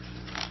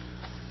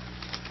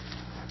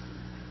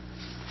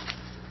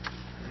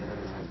 Oh,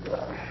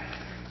 God.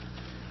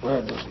 Well,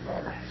 it doesn't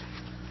matter.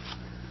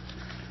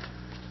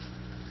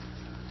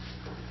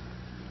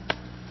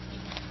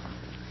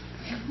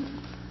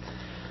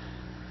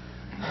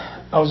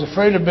 I was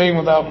afraid of being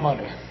without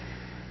money.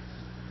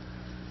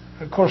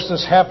 Of course,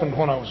 this happened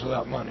when I was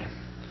without money.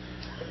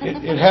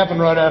 It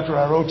happened right after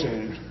I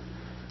rotated.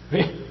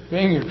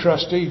 Being your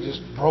trustee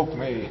just broke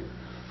me.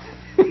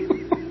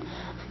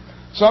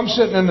 So I'm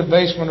sitting in the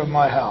basement of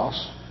my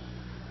house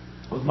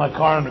with my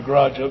car in the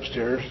garage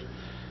upstairs,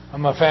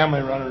 and my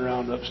family running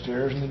around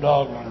upstairs, and the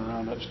dog running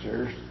around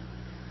upstairs,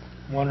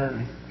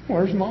 wondering,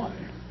 where's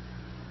mine?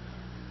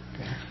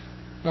 Okay.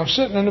 And I'm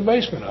sitting in the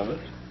basement of it.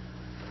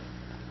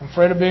 I'm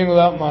afraid of being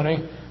without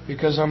money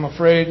because I'm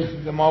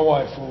afraid that my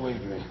wife will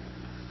leave me.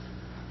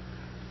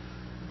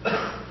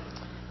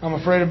 I'm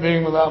afraid of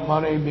being without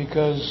money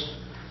because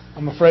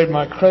I'm afraid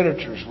my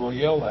creditors will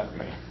yell at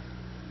me.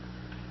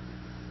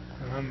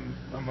 And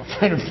I'm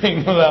afraid of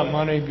being without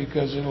money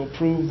because it'll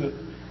prove that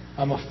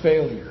I'm a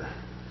failure.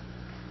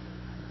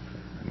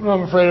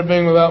 I'm afraid of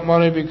being without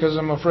money because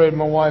I'm afraid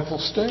my wife will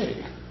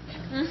stay.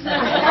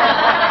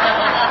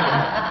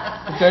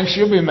 But then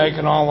she'll be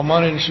making all the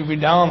money and she'll be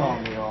down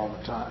on me all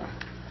the time.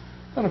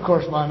 And of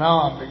course by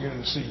now I'm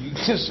beginning to see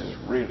this is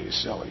really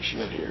silly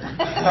shit here.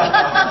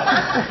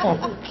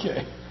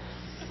 Okay.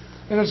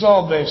 And it's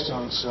all based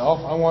on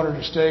self. I want her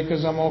to stay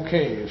because I'm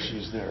okay if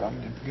she's there.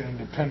 I'm getting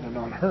dependent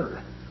on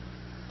her,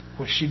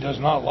 which she does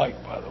not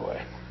like, by the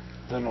way.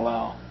 Doesn't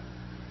allow.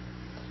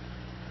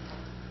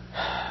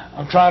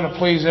 I'm trying to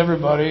please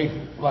everybody,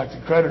 like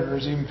the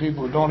creditors, even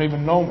people who don't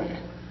even know me.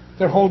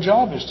 Their whole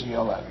job is to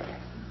yell at me.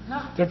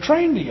 They're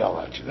trained to yell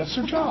at you. That's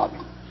their job.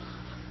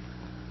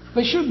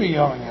 They should be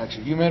yelling at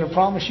you. You made a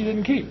promise you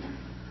didn't keep.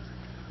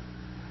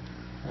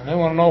 And they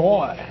want to know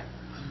why.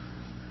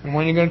 And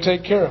when you're going to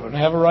take care of it. And they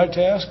have a right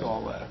to ask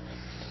all that.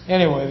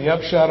 Anyway, the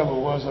upshot of it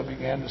was I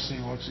began to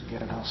see once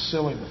again how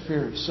silly the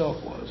fear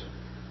itself was.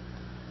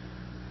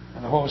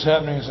 And what was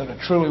happening is that I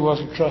truly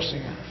wasn't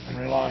trusting and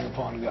relying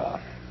upon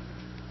God.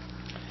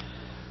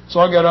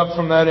 So I got up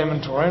from that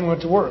inventory and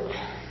went to work.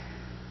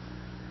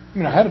 I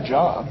mean, I had a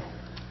job.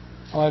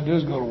 All I'd do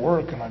is go to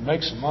work and I'd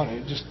make some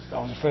money. Just I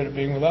was afraid of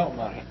being without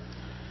money.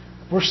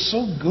 We're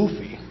so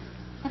goofy.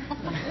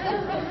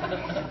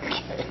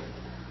 Okay.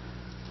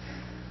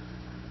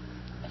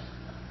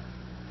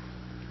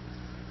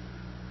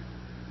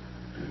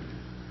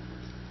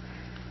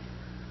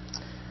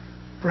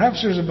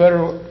 Perhaps there's a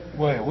better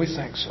way. We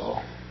think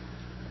so.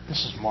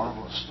 This is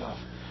marvelous stuff.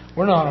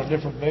 We're not on a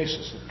different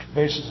basis, the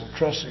basis of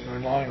trusting and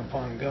relying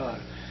upon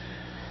God.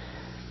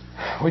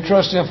 We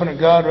trust infinite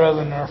God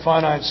rather than our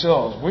finite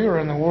selves. We are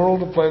in the world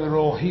to play the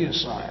role He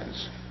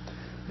assigns.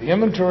 The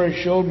inventory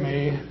showed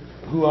me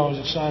who I was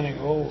assigning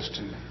roles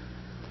to.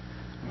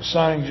 I'm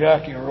assigning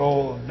Jackie a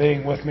role of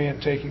being with me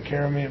and taking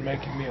care of me and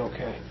making me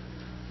okay.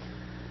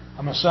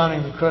 I'm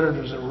assigning the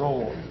creditors a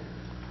role.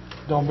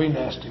 Don't be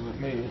nasty with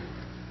me.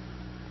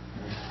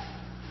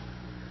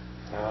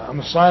 I'm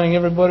assigning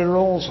everybody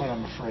roles when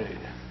I'm afraid.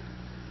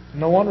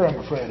 No wonder I'm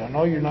afraid. I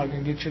know you're not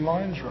going to get your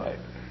lines right.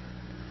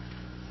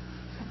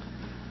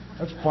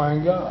 That's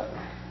playing God.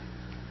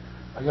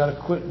 I got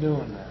to quit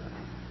doing that.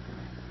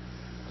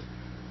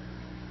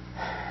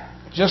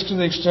 Just to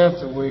the extent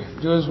that we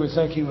do as we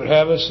think He would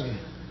have us and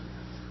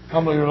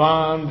humbly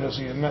rely on, does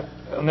He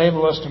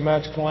enable us to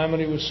match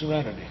calamity with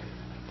serenity.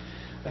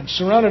 And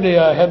serenity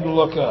I had to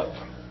look up,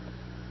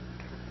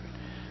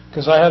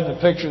 because I had the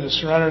picture that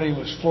serenity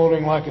was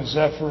floating like a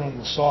zephyr in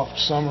the soft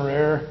summer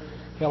air.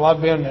 Hell,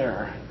 I've been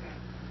there.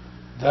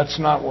 That's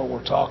not what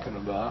we're talking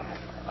about.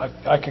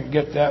 I can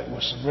get that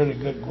with some really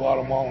good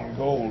Guatemalan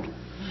gold.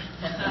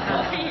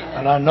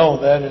 And I know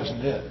that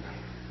isn't it.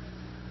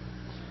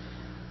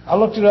 I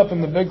looked it up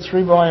in the big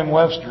 3-volume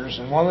Webster's,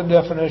 and one of the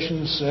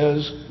definitions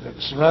says that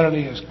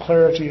serenity is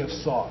clarity of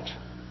thought.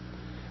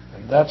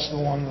 And that's the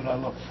one that I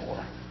look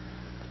for.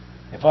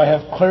 If I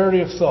have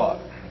clarity of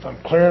thought, if I'm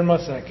clear in my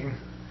thinking,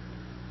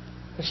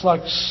 it's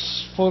like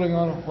floating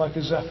on like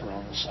a zephyr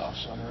on the soft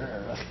summer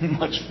air. Nothing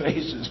much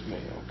phases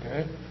me,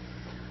 okay?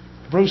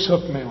 Bruce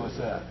hooked me with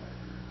that.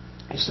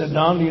 He said,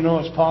 Don, do you know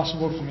it's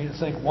possible for me to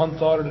think one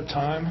thought at a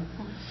time?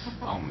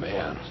 Oh,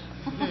 man.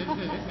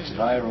 Did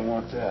I ever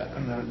want that?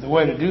 And the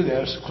way to do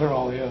that is to clear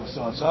all the other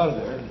thoughts out of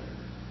there.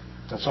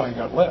 That's all you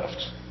got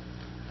left.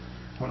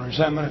 When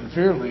resentment and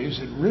fear leaves,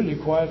 it really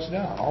quiets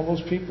down. All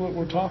those people that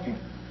were talking,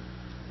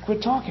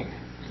 quit talking.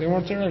 They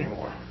weren't there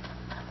anymore.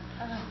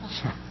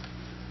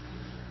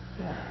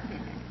 Yeah.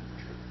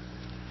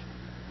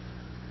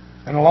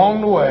 And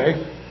along the way,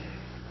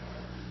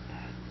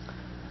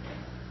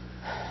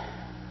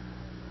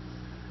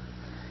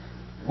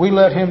 we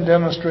let Him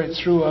demonstrate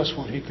through us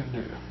what He can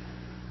do.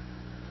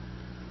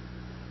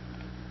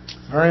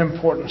 Very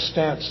important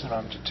stance that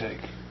I'm to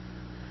take.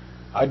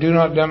 I do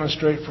not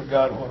demonstrate for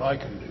God what I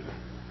can do.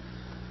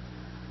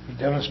 He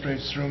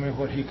demonstrates through me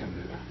what He can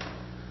do.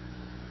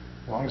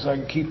 As long as I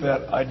can keep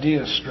that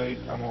idea straight,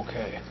 I'm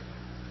okay.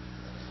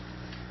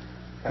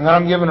 And then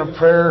I'm given a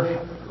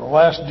prayer, the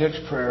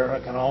last-ditch prayer, I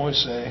can always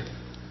say.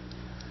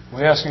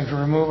 We ask Him to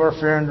remove our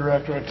fear and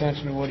direct our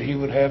attention to what He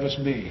would have us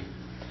be.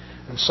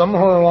 And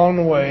somewhere along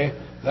the way,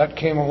 that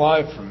came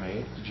alive for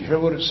me. Did you hear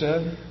what it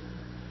said?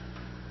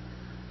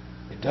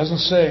 It doesn't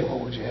say, what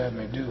would you have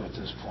me do at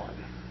this point?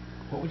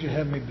 What would you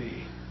have me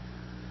be?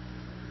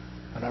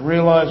 And I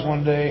realized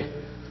one day,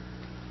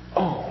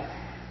 oh,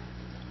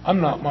 I'm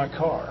not my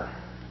car.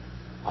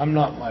 I'm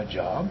not my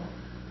job.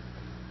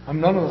 I'm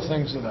none of the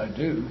things that I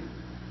do.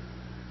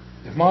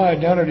 If my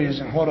identity is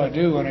in what I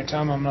do,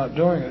 anytime I'm not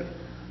doing it,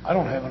 I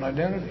don't have an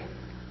identity.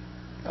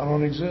 I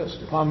don't exist.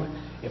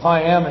 If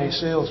I am a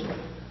salesman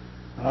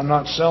and I'm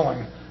not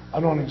selling, I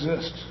don't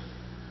exist.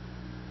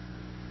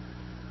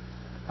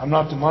 I'm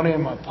not the money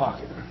in my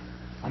pocket.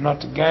 I'm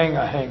not the gang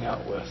I hang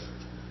out with.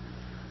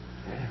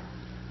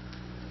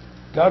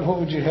 God, what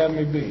would you have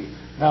me be?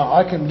 Now,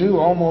 I can do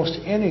almost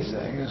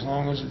anything as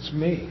long as it's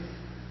me.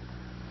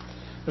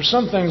 There's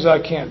some things I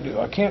can't do.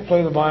 I can't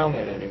play the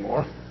violin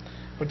anymore,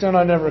 but then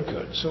I never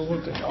could, so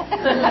what the hell?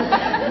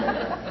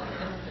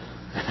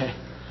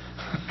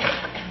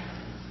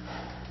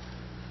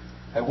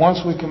 At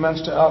once we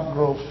commence to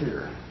outgrow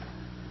fear.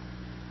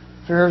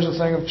 Fear is a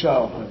thing of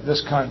childhood,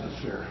 this kind of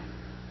fear.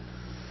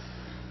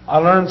 I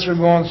learned through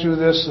going through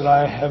this that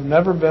I have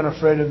never been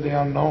afraid of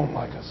the unknown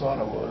like I thought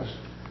I was.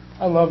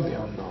 I love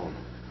the unknown.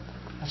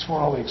 That's where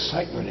all the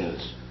excitement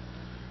is.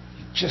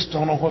 You just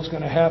don't know what's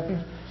going to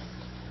happen.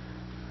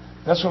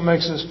 That's what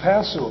makes this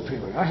path so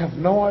appealing. I have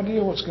no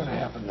idea what's going to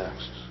happen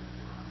next.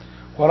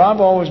 What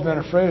I've always been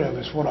afraid of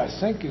is what I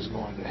think is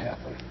going to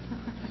happen.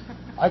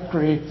 I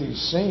create these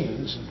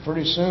scenes, and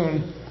pretty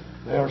soon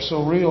they are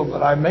so real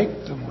that I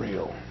make them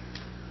real.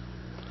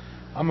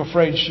 I'm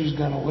afraid she's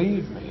going to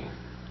leave me,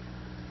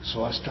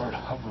 so I start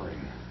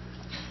hovering.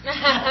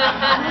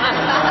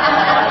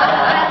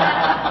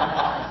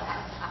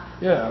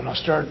 Yeah, and I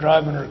start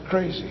driving her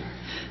crazy.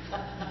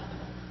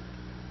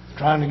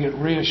 Trying to get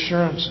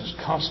reassurances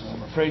constantly.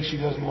 I'm afraid she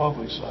doesn't love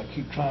me, so I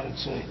keep trying to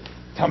say,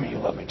 tell me you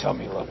love me, tell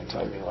me you love me,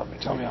 tell me you love me,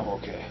 tell me I'm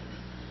okay.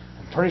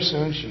 And pretty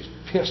soon she's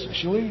pissed and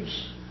she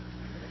leaves.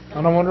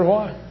 And I wonder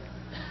why.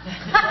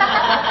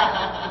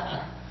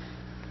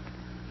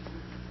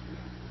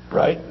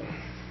 Right?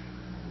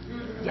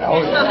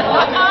 Oh, yeah.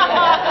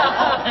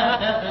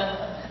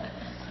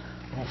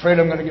 I'm afraid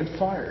I'm going to get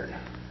fired.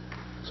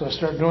 So I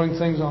start doing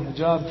things on the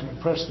job to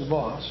impress the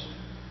boss,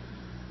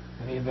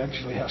 and he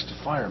eventually has to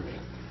fire me.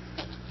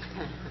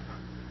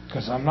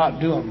 Because I'm not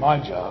doing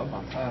my job.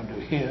 I'm trying to do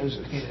his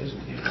and his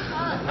and his.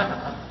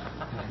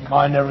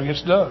 Mine never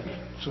gets done,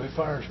 so he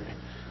fires me.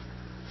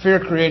 Fear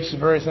creates the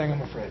very thing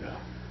I'm afraid of.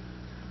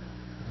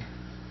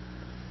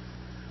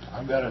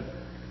 I've got to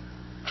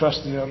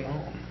trust the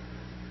unknown.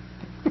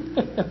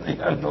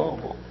 The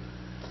unknowable.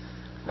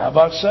 How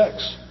about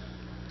sex?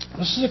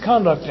 This is a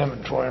conduct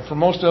inventory, and for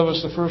most of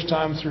us, the first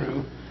time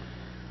through,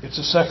 it's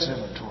a sex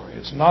inventory.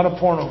 It's not a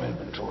porno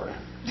inventory.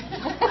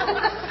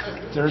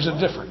 There's a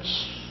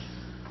difference.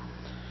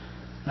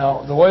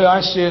 Now, the way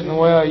I see it and the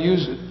way I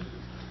use it,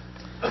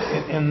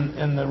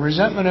 in the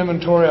resentment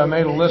inventory, I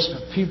made a list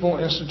of people,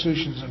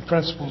 institutions, and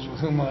principles with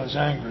whom I was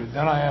angry.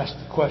 Then I asked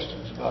the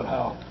questions about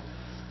how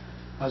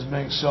I was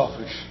being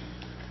selfish.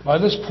 By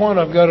this point,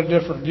 I've got a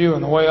different view,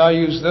 and the way I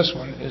use this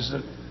one is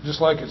that,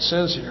 just like it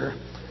says here,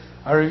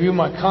 I review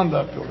my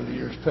conduct over the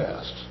years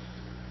past.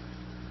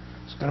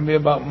 It's going to be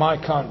about my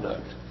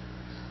conduct.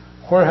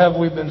 Where have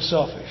we been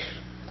selfish?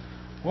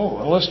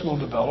 Whoa, a list will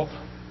develop.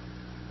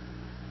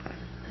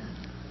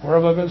 Where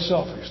have I been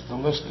selfish? The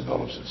list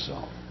develops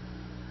itself.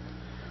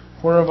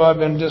 Where have I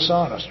been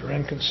dishonest or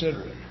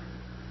inconsiderate?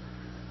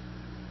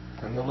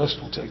 And the list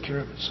will take care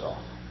of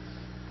itself.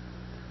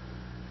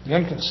 The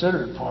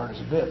inconsiderate part is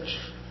a bitch.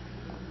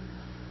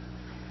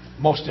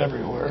 Most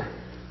everywhere.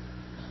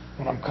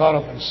 When I'm caught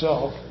up in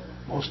self,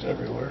 most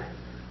everywhere.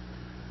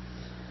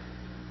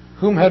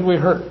 Whom had we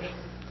hurt?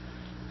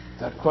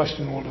 That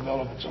question will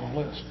develop its own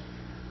list.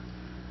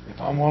 If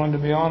I'm willing to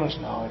be honest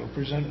now, it'll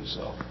present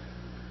itself.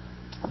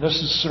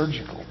 This is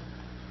surgical.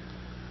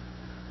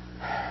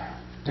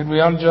 Did we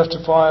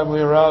unjustifiably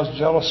arouse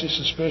jealousy,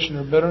 suspicion,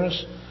 or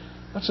bitterness?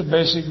 That's a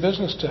basic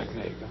business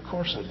technique. Of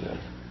course I did.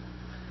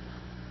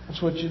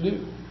 That's what you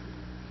do.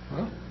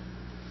 Huh?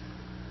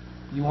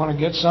 You want to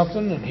get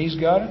something and he's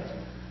got it?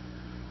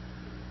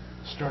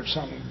 Start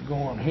something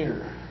going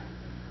here.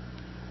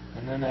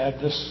 And then add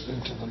this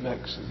into the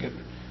mix and get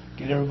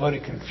everybody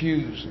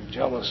confused and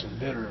jealous and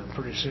bitter, and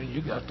pretty soon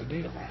you got the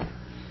deal.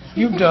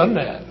 You've done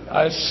that.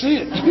 I see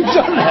it. You've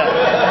done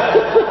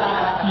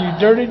that. You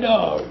dirty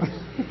dog.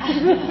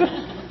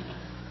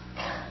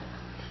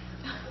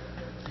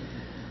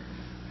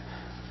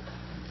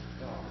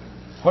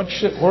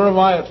 Where am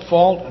I at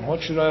fault, and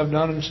what should I have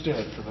done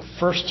instead? For the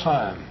first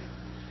time,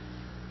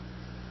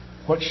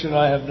 what should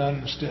I have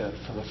done instead?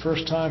 For the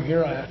first time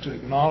here, I have to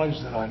acknowledge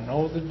that I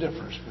know the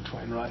difference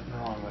between right and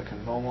wrong. I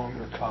can no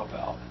longer cop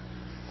out.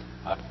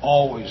 I've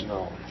always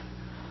known.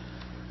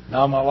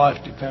 Now my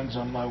life depends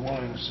on my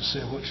willingness to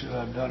say, what should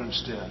I have done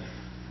instead?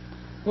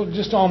 Well,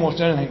 just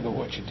almost anything but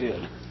what you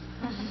did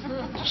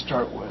to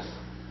start with.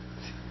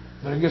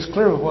 But it gets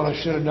clear with what I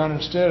should have done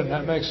instead, and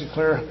that makes it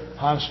clear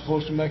how I'm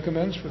supposed to make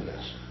amends for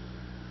this.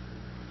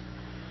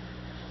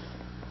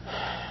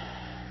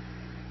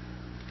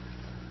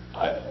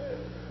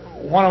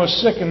 When I was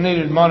sick and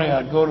needed money,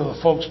 I'd go to the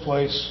folks'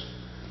 place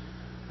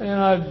and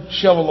I'd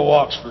shovel the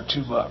walks for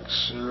 $2,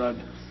 or I'd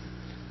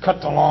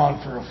cut the lawn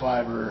for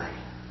 $5,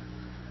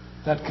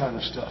 that kind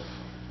of stuff.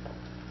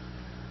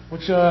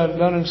 What should I have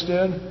done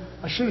instead?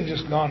 I should have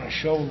just gone and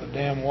shoveled the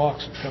damn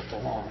walks and cut the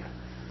lawn.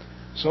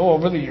 So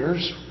over the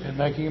years, in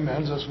making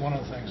amends, that's one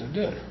of the things I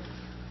did.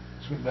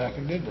 Just went back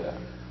and did that.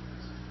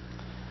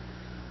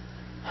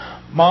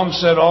 Mom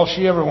said all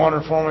she ever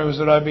wanted for me was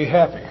that I'd be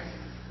happy.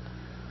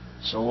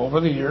 So over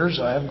the years,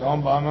 I have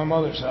gone by my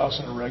mother's house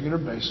on a regular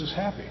basis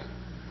happy.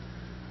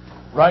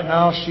 Right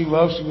now, she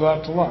loves to go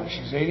out to lunch.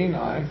 She's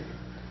 89,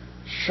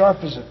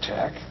 sharp as a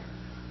tack,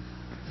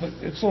 but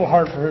it's a little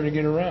hard for her to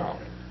get around.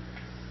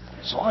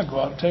 So I go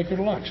out and take her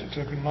to lunch. I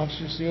took her to lunch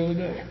just the other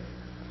day.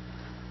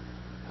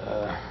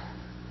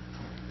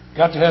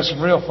 Got to have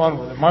some real fun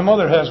with her. My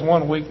mother has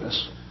one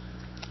weakness.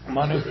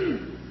 Money.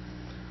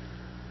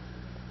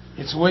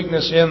 It's a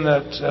weakness in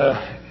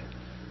that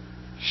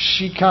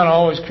she kind of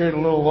always carried a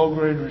little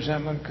low-grade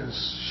resentment because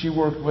she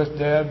worked with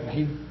Dad and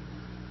he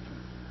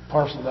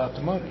parceled out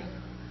the money.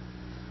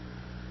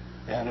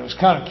 And it was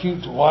kind of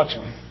cute to watch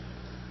them.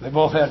 They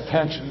both had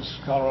pensions,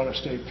 Colorado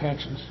State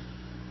pensions.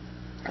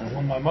 And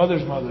when my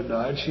mother's mother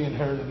died, she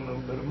inherited a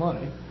little bit of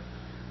money.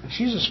 And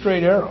she's a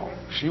straight arrow.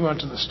 She went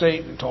to the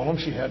state and told them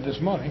she had this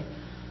money.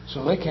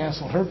 So they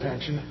canceled her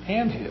pension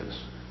and his.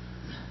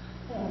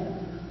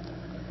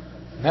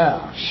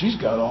 Now, she's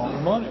got all the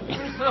money.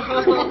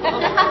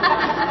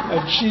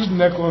 And she's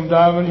nickel and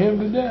diming him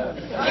to death.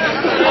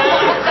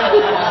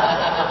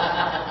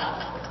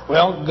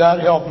 Well,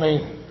 God help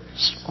me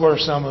square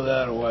some of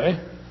that away.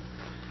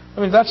 I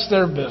mean, that's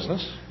their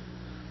business.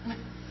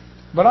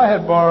 But I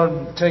had borrowed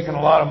and taken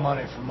a lot of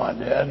money from my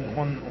dad, and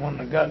when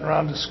I got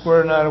around to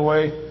squaring that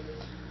away,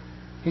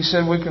 he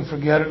said, we can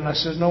forget it. And I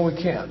said, no, we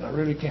can't. I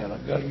really can't.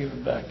 I've got to give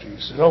it back to you.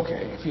 He said,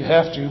 okay, if you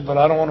have to, but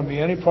I don't want to be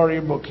any part of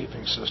your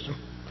bookkeeping system.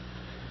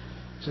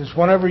 He says,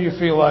 whenever you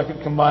feel like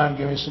it, come by and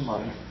give me some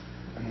money.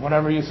 And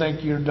whenever you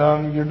think you're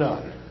done, you're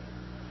done.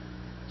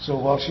 So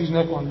while she's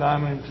nickel and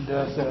diming him to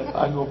death,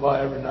 I go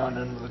by every now and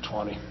then with a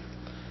 20.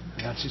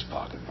 And that's his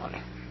pocket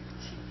money.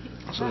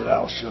 So that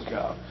all shook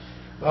out.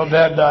 Well,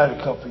 Dad died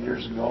a couple of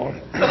years ago.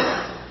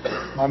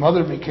 My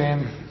mother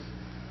became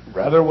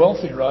rather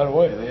wealthy right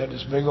away. They had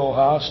this big old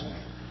house.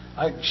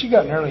 And she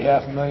got nearly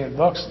 $500,000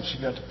 that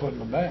she got to put in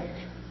the bank.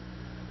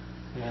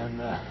 And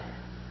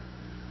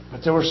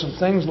but there were some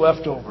things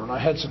left over, and I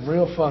had some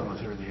real fun with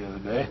her the other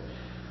day.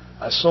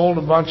 I sold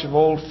a bunch of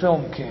old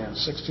film cans,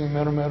 16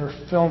 millimeter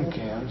film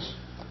cans,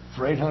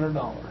 for $800.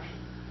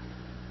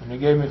 And they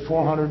gave me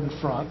 $400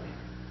 in front.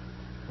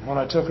 And when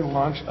I took her to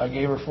lunch, I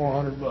gave her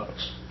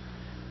 $400.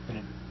 And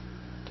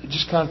it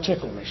just kind of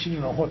tickled me. She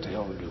didn't know what the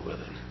hell to do with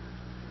it.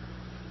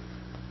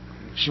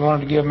 She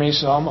wanted to give me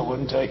some. I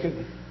wouldn't take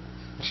it.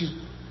 She's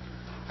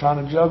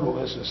trying to juggle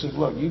this. I said,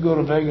 look, you go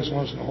to Vegas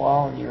once in a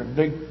while and you're a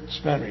big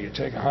spender. You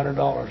take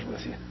 $100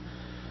 with you.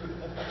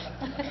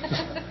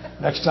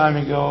 Next time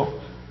you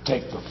go,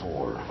 take the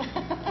 4.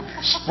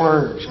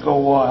 Splurge. Go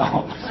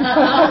wild.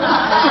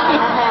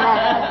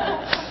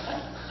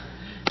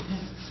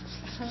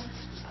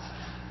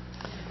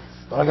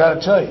 But I got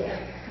to tell you,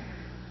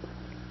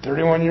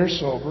 31 years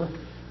sober,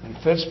 in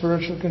fit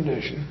spiritual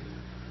condition,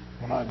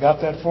 when I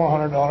got that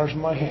 $400 in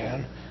my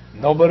hand,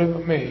 nobody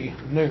but me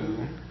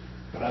knew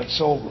that I'd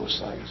sold those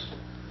things.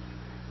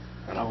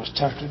 And I was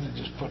tempted to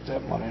just put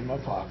that money in my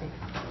pocket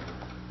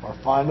or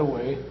find a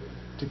way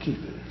to keep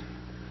it.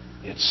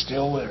 It's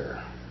still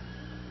there.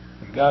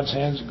 In God's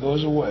hands, it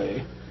goes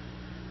away.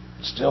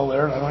 It's still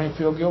there, and I don't even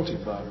feel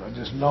guilty about it. I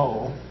just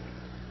know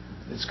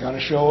it's going to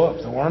show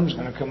up. The worm's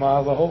going to come out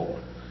of the hole.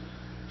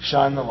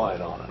 Shine the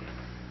light on it.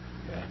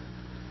 Okay?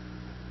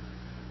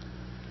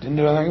 Didn't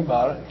do anything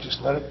about it.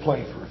 Just let it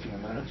play for a few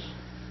minutes.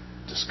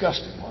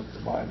 Disgusting what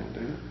the Bible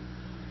do.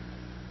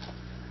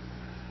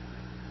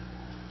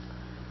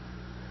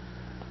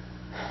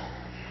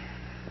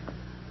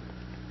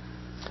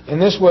 In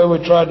this way,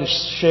 we try to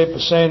shape a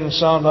sane and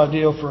sound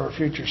ideal for our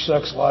future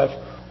sex life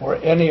or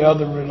any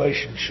other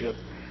relationship.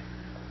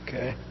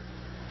 Okay?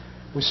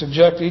 We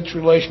subject each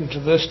relation to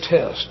this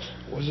test.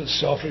 Was it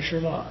selfish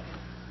or not?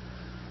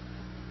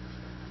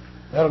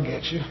 That'll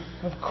get you.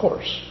 Of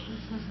course.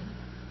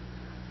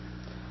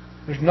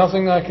 There's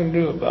nothing I can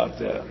do about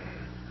that.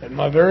 At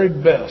my very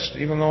best,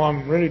 even though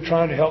I'm really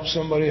trying to help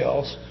somebody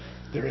else,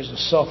 there is a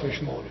selfish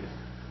motive.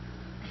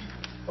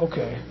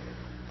 Okay.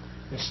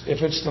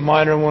 If it's the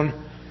minor one,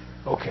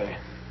 okay.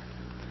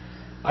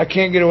 I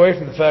can't get away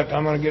from the fact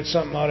I'm going to get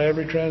something out of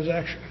every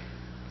transaction.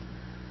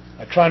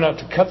 I try not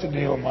to cut the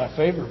deal in my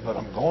favor, but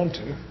I'm going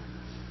to.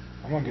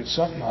 I'm going to get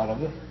something out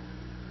of it.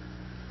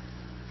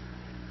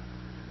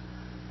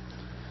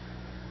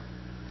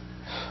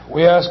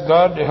 We ask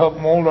God to help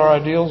mold our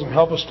ideals and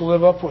help us to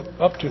live up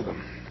to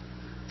them.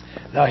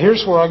 Now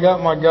here's where I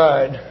got my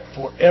guide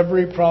for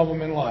every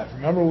problem in life.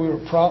 Remember we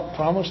were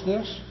promised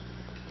this?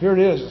 Here it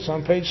is. It's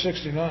on page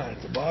 69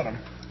 at the bottom.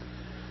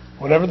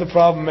 Whatever the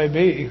problem may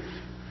be,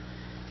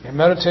 in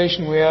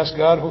meditation we ask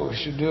God what we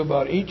should do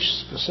about each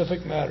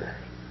specific matter.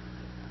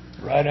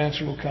 The right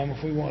answer will come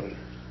if we want it.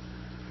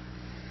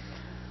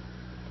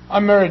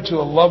 I'm married to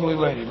a lovely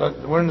lady.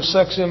 We're in the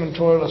sex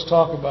inventory. Let's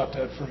talk about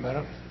that for a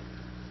minute.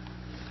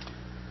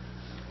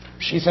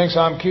 She thinks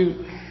I'm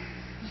cute.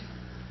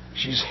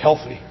 She's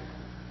healthy.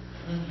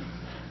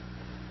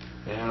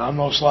 And I'm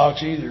no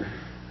slouch either.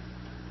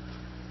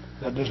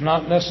 That does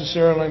not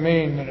necessarily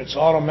mean that it's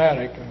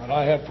automatic and that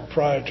I have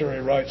proprietary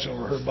rights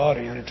over her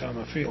body anytime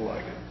I feel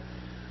like it.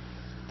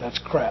 That's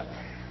crap.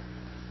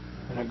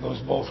 And it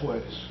goes both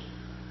ways.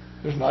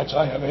 There's nights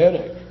I have a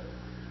headache.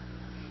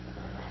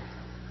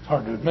 It's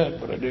hard to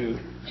admit, but I do.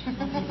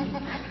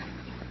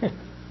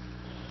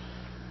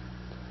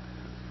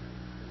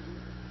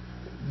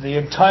 The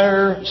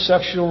entire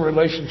sexual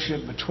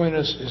relationship between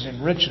us is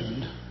enriched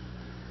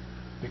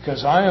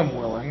because I am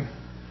willing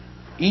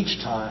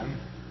each time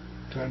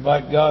to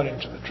invite God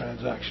into the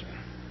transaction.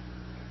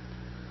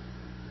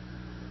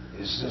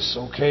 Is this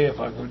okay if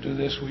I go do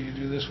this? Will you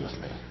do this with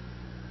me?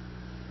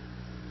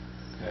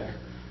 Okay.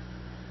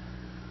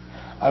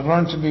 I've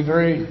learned to be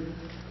very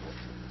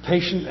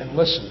patient and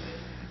listen.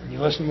 And you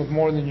listen with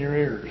more than your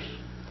ears.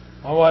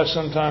 My wife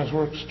sometimes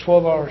works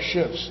 12-hour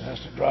shifts and has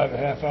to drive a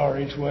half hour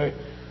each way.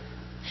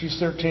 She's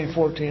 13,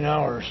 14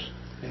 hours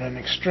in an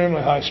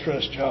extremely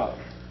high-stress job.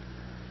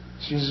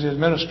 She's the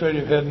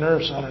administrative head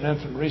nurse on an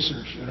infant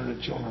research unit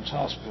at Children's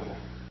Hospital.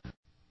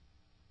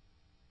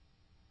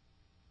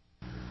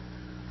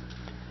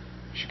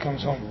 She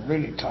comes home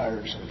really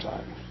tired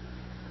sometimes.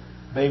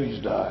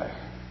 Babies die.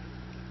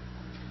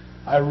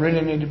 I really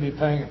need to be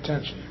paying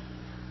attention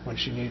when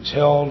she needs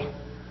held,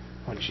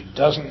 when she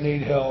doesn't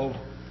need held,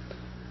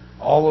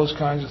 all those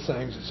kinds of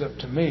things. It's up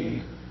to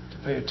me to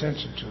pay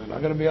attention to it.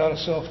 I've got to be out of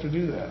self to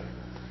do that.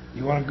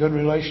 You want a good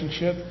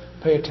relationship?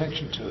 Pay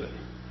attention to it.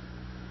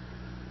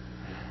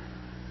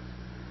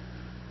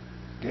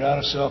 Get out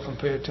of self and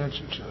pay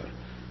attention to it.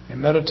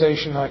 In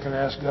meditation, I can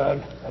ask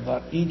God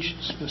about each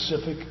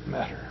specific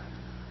matter.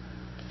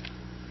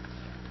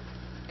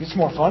 It gets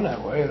more fun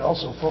that way. It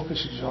also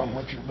focuses you on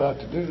what you're about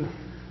to do.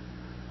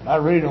 And I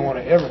really don't want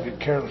to ever get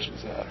careless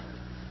with that.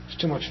 It's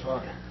too much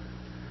fun.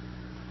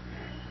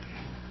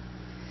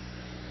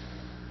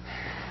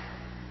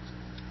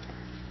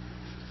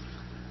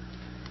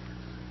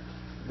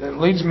 That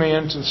leads me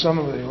into some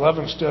of the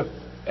 11-step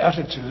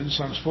attitudes.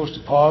 I'm supposed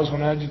to pause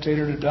when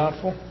agitated or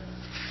doubtful.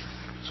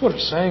 That's what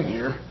it's saying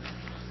here.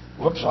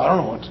 Whoops, I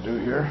don't know what to do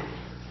here.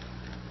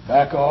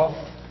 Back off,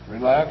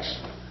 relax,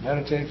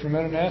 meditate for a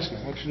minute and ask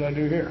Him, what should I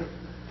do here?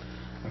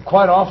 And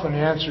quite often the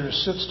answer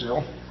is sit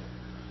still.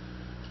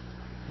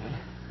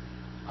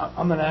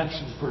 I'm an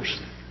action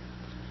person.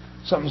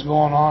 Something's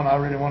going on, I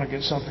really want to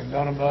get something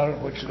done about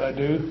it. What should I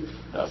do?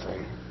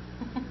 Nothing.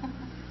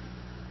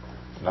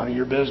 None of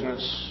your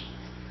business.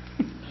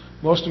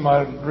 Most of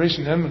my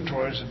recent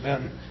inventories have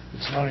been,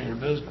 it's none of your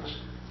business.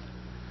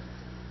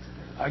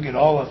 I get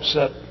all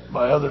upset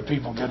by other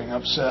people getting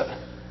upset.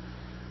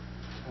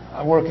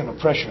 I work in a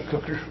pressure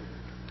cooker,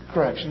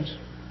 corrections.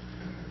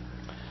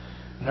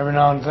 And every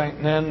now and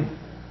then,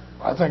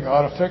 I think I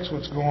ought to fix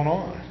what's going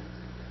on.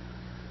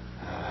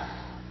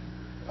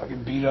 I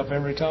get beat up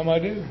every time I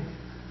do.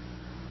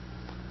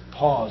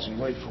 Pause and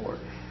wait for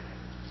it.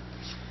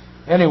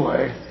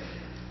 Anyway,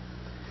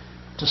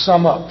 to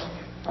sum up,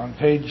 on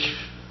page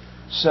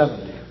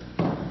 70,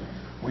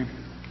 we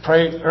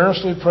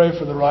earnestly pray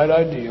for the right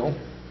ideal.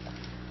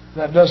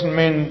 That doesn't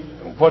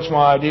mean what's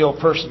my ideal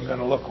person going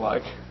to look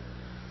like.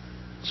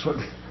 It's what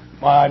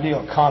my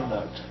ideal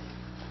conduct.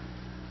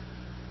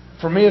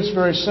 For me, it's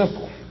very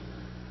simple.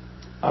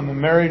 I'm a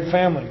married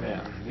family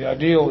man. The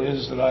ideal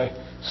is that I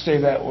stay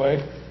that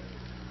way.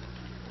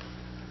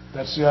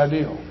 That's the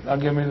ideal. Now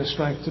give me the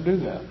strength to do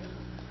that.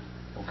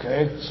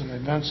 Okay, some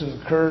events have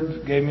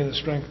occurred, gave me the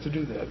strength to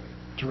do that.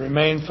 To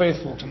remain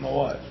faithful to my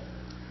wife.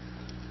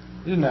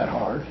 Isn't that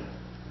hard?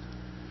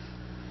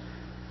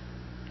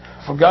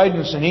 For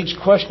guidance in each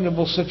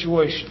questionable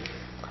situation.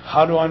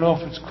 How do I know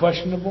if it's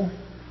questionable?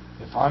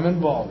 If I'm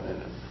involved in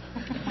it.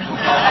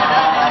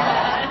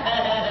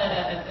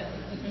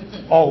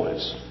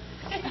 Always.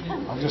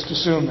 I'll just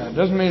assume that.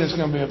 Doesn't mean it's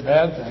going to be a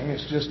bad thing.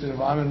 It's just that if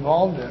I'm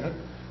involved in it,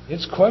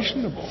 it's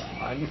questionable.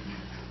 I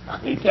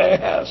need to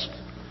ask.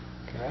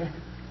 Okay?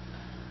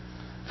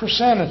 For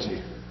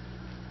sanity.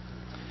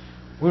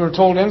 We were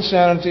told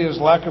insanity is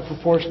lack of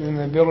proportion in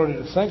the ability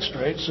to think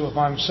straight. So if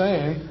I'm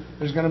saying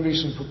there's going to be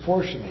some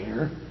proportion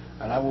here,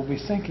 and I will be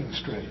thinking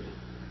straight.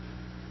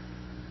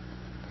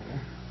 Okay?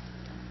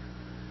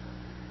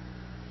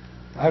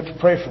 I have to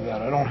pray for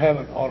that. I don't have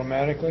it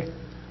automatically.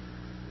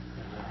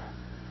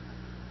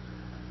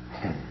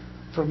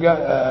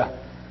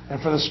 And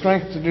for the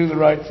strength to do the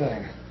right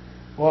thing.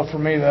 Well, for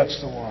me, that's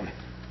the one.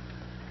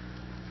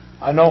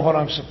 I know what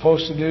I'm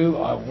supposed to do.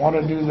 I want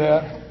to do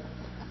that.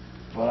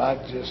 But I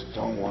just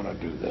don't want to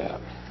do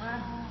that.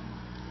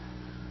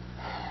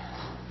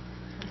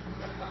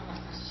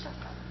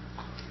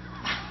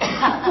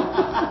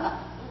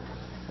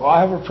 Well,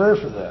 I have a prayer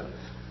for that.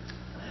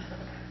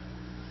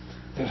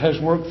 It has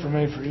worked for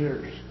me for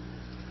years.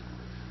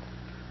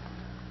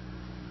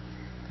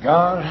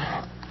 God,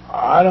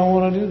 I don't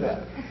want to do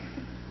that.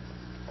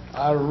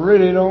 I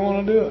really don't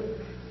want to do it.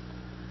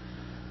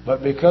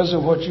 But because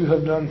of what you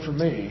have done for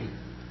me,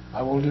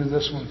 I will do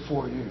this one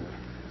for you.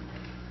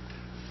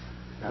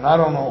 And I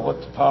don't know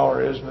what the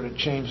power is, but it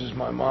changes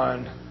my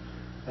mind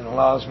and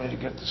allows me to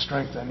get the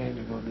strength I need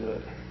to go do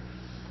it.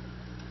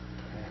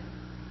 Okay.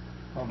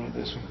 I'll do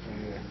this one for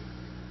you.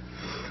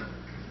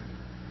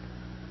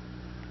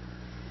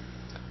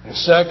 If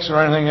sex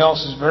or anything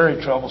else is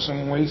very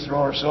troublesome, we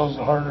throw ourselves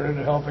the harder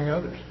into helping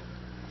others.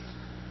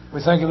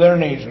 We think of their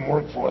needs and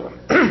work for them.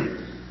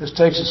 This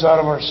takes us out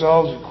of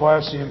ourselves and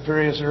quiets the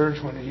imperious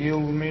urge when to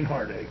yield would mean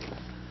heartache.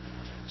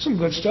 Some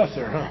good stuff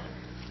there, huh?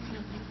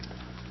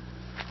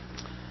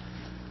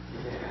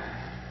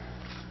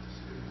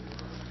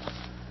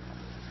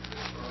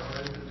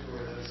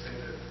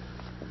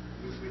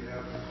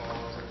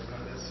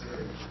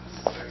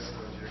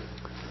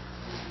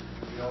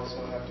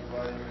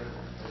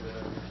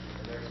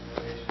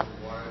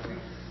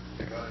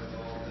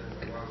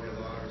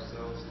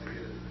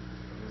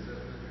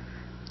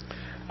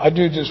 I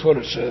do just what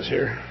it says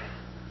here.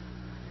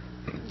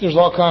 There's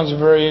all kinds of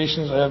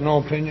variations. I have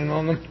no opinion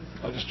on them.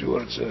 I just do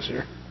what it says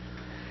here.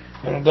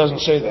 And it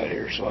doesn't say that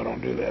here, so I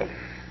don't do that.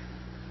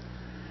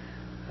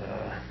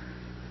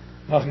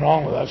 Nothing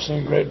wrong with it. I've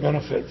seen great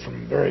benefit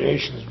from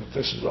variations, but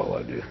this is all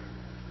I do.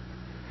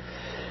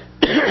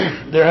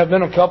 There have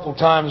been a couple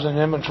times in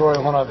inventory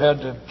when I've had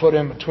to put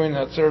in between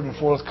that third and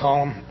fourth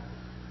column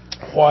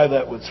why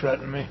that would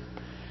threaten me.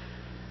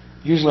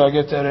 Usually I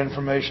get that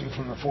information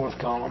from the fourth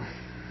column.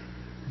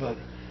 But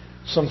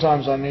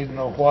sometimes I need to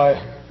know why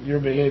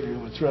your behavior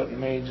would threaten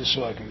me just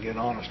so I can get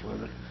honest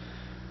with it.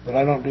 But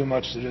I don't do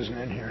much that isn't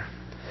in here.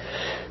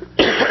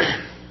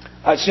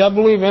 I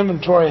believe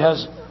inventory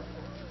has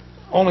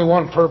only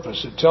one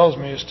purpose. It tells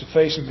me is to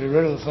face and get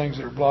rid of the things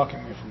that are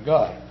blocking me from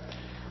God.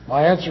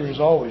 My answer is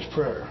always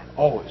prayer.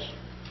 Always.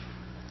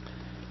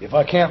 If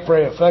I can't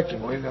pray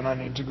effectively, then I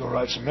need to go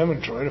write some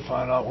inventory to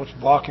find out what's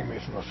blocking me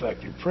from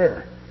effective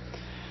prayer.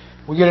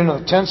 We get into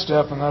the 10th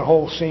step and that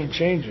whole scene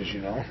changes,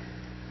 you know.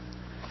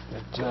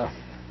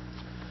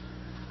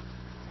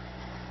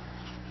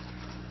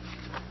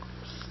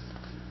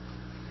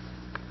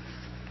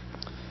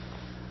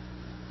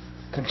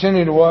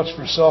 Continue to watch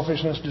for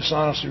selfishness,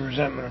 dishonesty,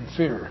 resentment, and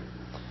fear.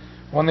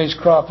 when these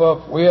crop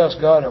up, we ask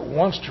God at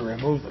once to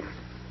remove them.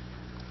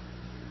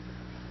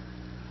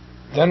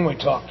 Then we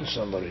talk to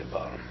somebody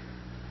about them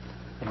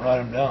and write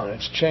them down.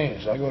 It's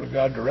changed. I go to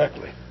God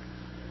directly.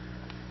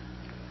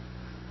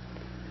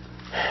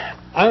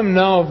 I'm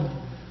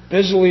now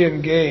busily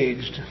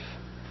engaged,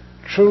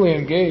 truly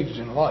engaged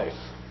in life.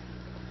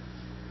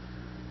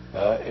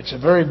 It's a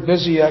very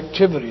busy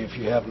activity, if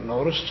you haven't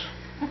noticed.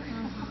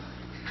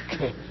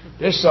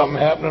 There's something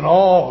happening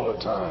all the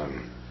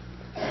time.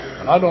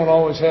 And I don't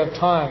always have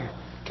time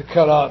to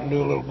cut out and do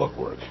a little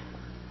bookwork.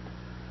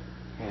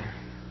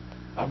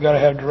 I've got to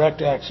have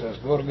direct access.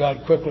 Go to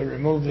God quickly,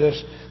 remove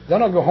this.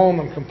 Then I'll go home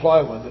and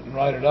comply with it and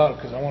write it out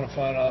because I want to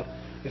find out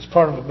it's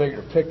part of a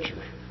bigger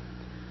picture.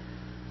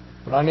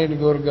 But I need to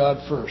go to God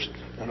first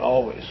and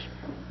always.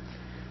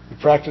 The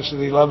practice of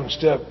the 11th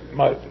step,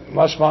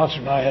 my sponsor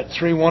and I had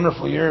 3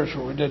 wonderful years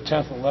where we did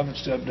 10th and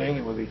 11th step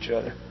daily with each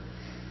other.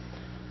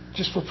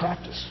 Just for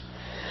practice.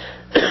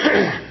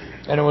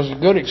 And it was a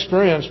good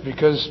experience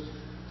because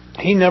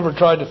he never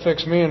tried to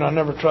fix me and I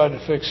never tried to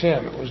fix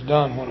him. It was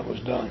done when it was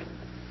done.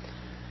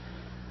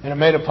 And it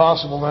made it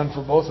possible then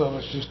for both of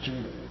us just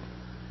to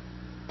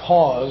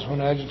pause when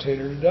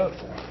agitated or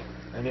doubtful.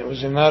 And it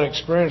was in that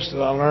experience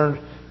that I learned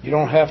you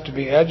don't have to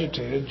be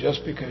agitated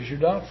just because you're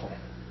doubtful.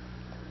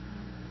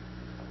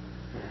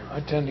 I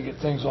tend to get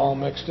things all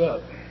mixed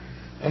up.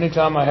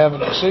 Anytime I have a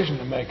decision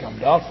to make, I'm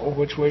doubtful.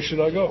 Which way should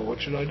I go?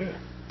 What should I do?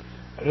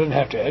 It doesn't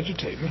have to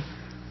agitate me.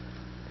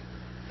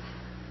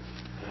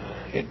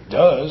 It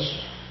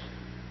does,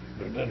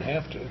 but it doesn't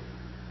have to.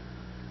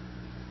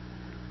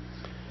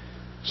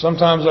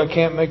 Sometimes I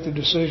can't make the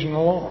decision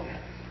alone.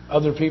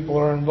 Other people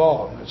are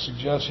involved. It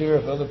suggests here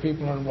if other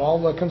people are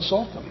involved, I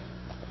consult them.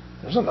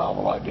 There's a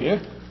novel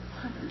idea.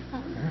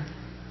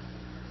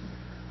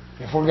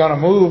 If we're going to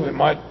move, it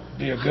might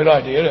be a good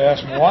idea to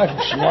ask my wife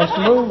if she wants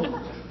to move.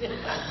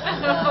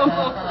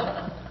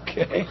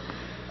 Okay.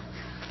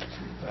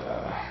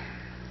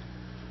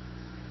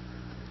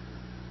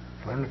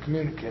 Learn to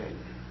communicate.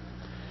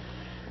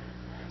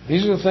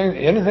 These are the things,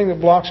 anything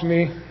that blocks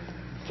me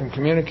from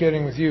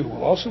communicating with you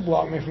will also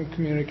block me from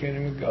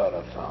communicating with God,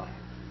 I've found.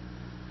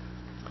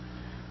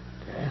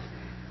 Okay?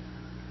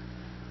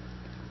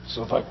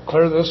 So if I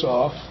clear this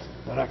off,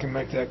 then I can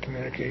make that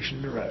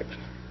communication direct.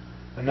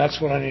 And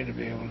that's what I need to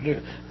be able to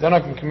do. Then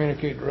I can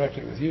communicate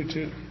directly with you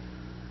too.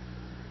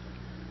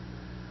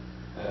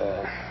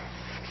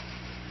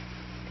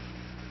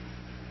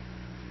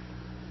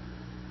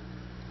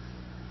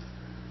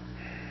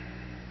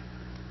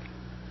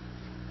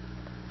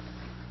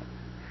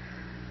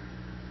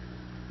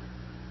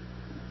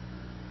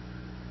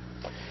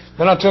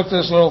 Then I took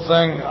this little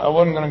thing. I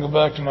wasn't going to go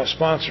back to my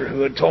sponsor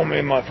who had told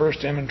me my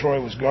first inventory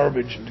was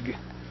garbage and to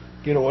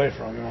get away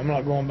from him. I'm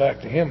not going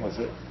back to him with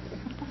it.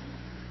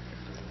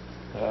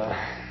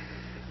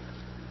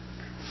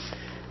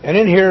 And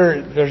in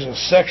here, there's a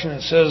section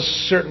that says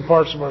certain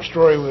parts of our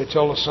story we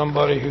tell to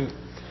somebody who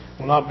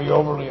will not be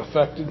overly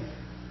affected.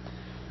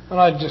 And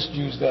I just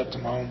used that to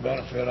my own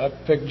benefit. I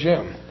picked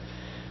Jim.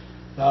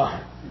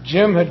 Now,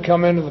 Jim had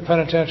come into the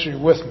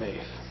penitentiary with me.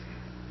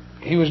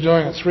 He was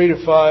doing a 3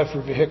 to 5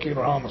 for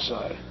vehicular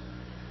homicide.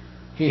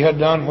 He had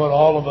done what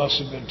all of us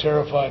had been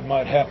terrified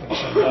might happen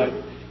some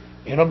night.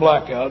 In a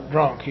blackout,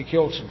 drunk, he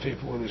killed some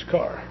people with his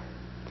car.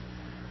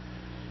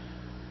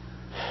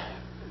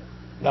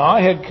 Now,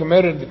 I had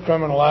committed the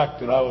criminal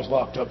act that I was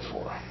locked up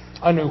for.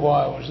 I knew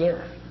why I was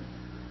there.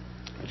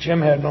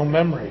 Jim had no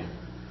memory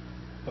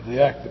of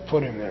the act that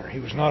put him there. He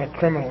was not a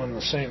criminal in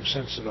the same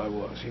sense that I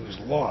was. He was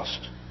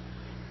lost.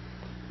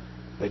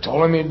 They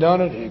told him he'd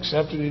done it. He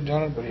accepted he'd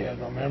done it, but he had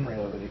no memory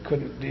of it. He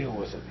couldn't deal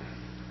with it.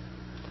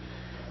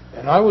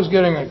 And I was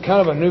getting a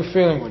kind of a new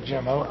feeling with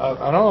Jim.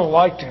 I know I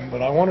liked him,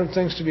 but I wanted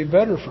things to be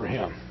better for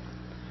him.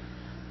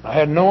 I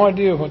had no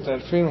idea what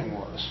that feeling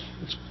was.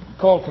 It's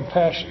called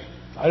compassion.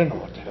 I didn't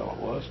know what the hell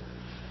it was.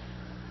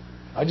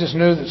 I just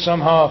knew that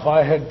somehow if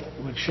I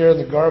would share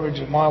the garbage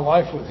of my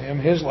life with him,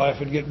 his life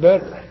would get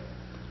better.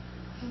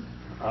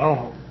 I don't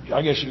know.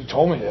 I guess you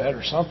told me that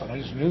or something.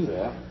 I just knew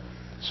that.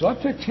 So I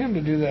picked him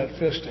to do that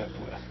 5th step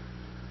with.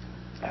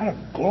 I had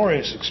a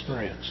glorious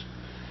experience.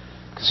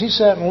 Because he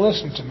sat and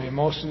listened to me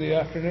most of the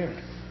afternoon.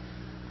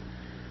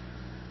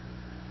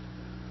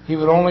 He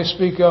would only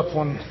speak up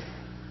when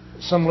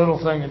some little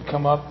thing had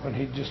come up and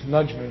he'd just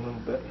nudge me a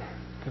little bit.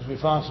 Because we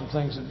found some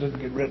things that didn't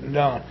get written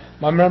down.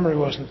 My memory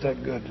wasn't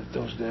that good at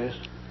those days.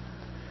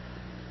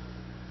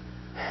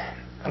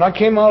 And I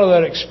came out of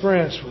that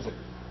experience with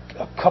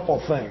a couple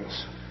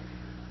things.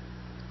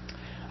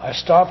 I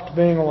stopped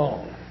being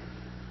alone.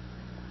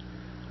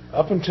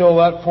 Up until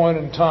that point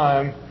in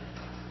time,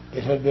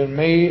 it had been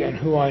me and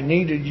who I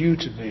needed you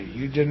to be.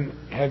 You didn't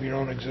have your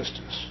own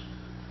existence.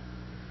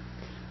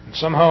 And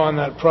somehow in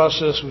that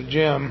process with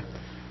Jim,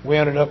 we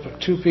ended up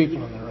with 2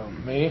 people in the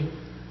room, me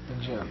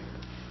and Jim.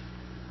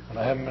 And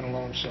I haven't been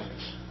alone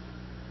since.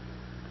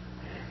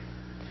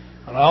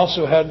 And I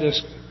also had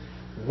this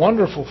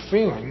wonderful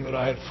feeling that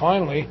I had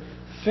finally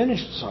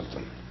finished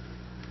something.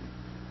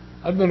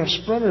 I'd been a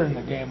sprinter in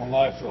the game of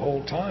life the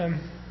whole time.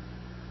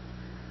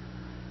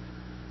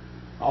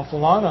 Off the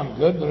line I'm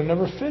good, but I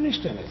never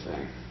finished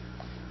anything.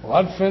 Well,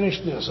 I'd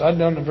finished this. I'd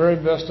done the very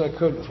best I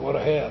could with what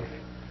I had.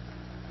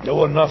 There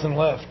wasn't nothing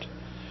left.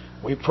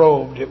 We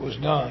probed. It was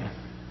done.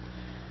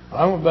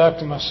 I went back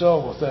to my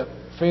cell with that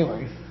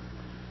feeling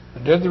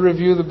and did the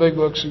review the big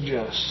book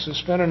suggests. So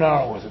spend an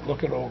hour with it.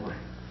 Look it over.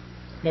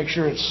 Make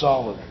sure it's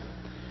solid.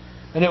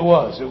 And it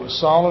was. It was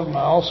solid, and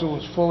I also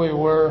was fully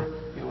aware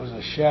it was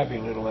a shabby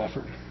little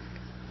effort.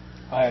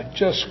 I had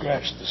just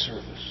scratched the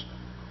surface.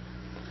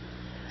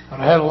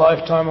 And I had a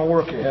lifetime of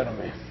work ahead of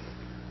me.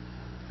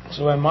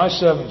 So in my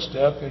 7th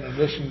step, in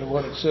addition to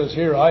what it says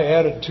here, I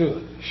added to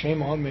it.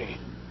 Shame on me.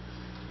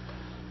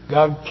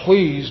 God,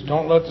 please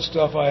don't let the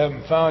stuff I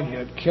haven't found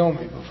yet kill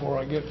me before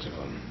I get to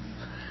it.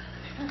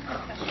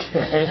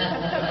 Okay.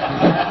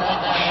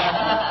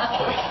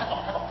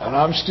 And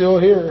I'm still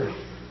here.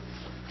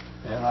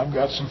 And I've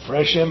got some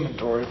fresh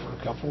inventory from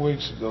a couple of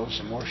weeks ago,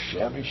 some more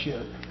shabby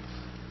shit.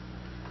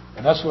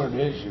 And that's what it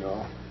is, you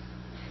know.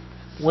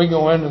 We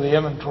go into the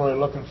inventory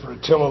looking for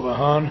Attila the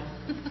Hun.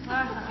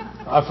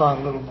 I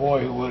found a little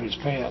boy who wet his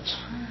pants.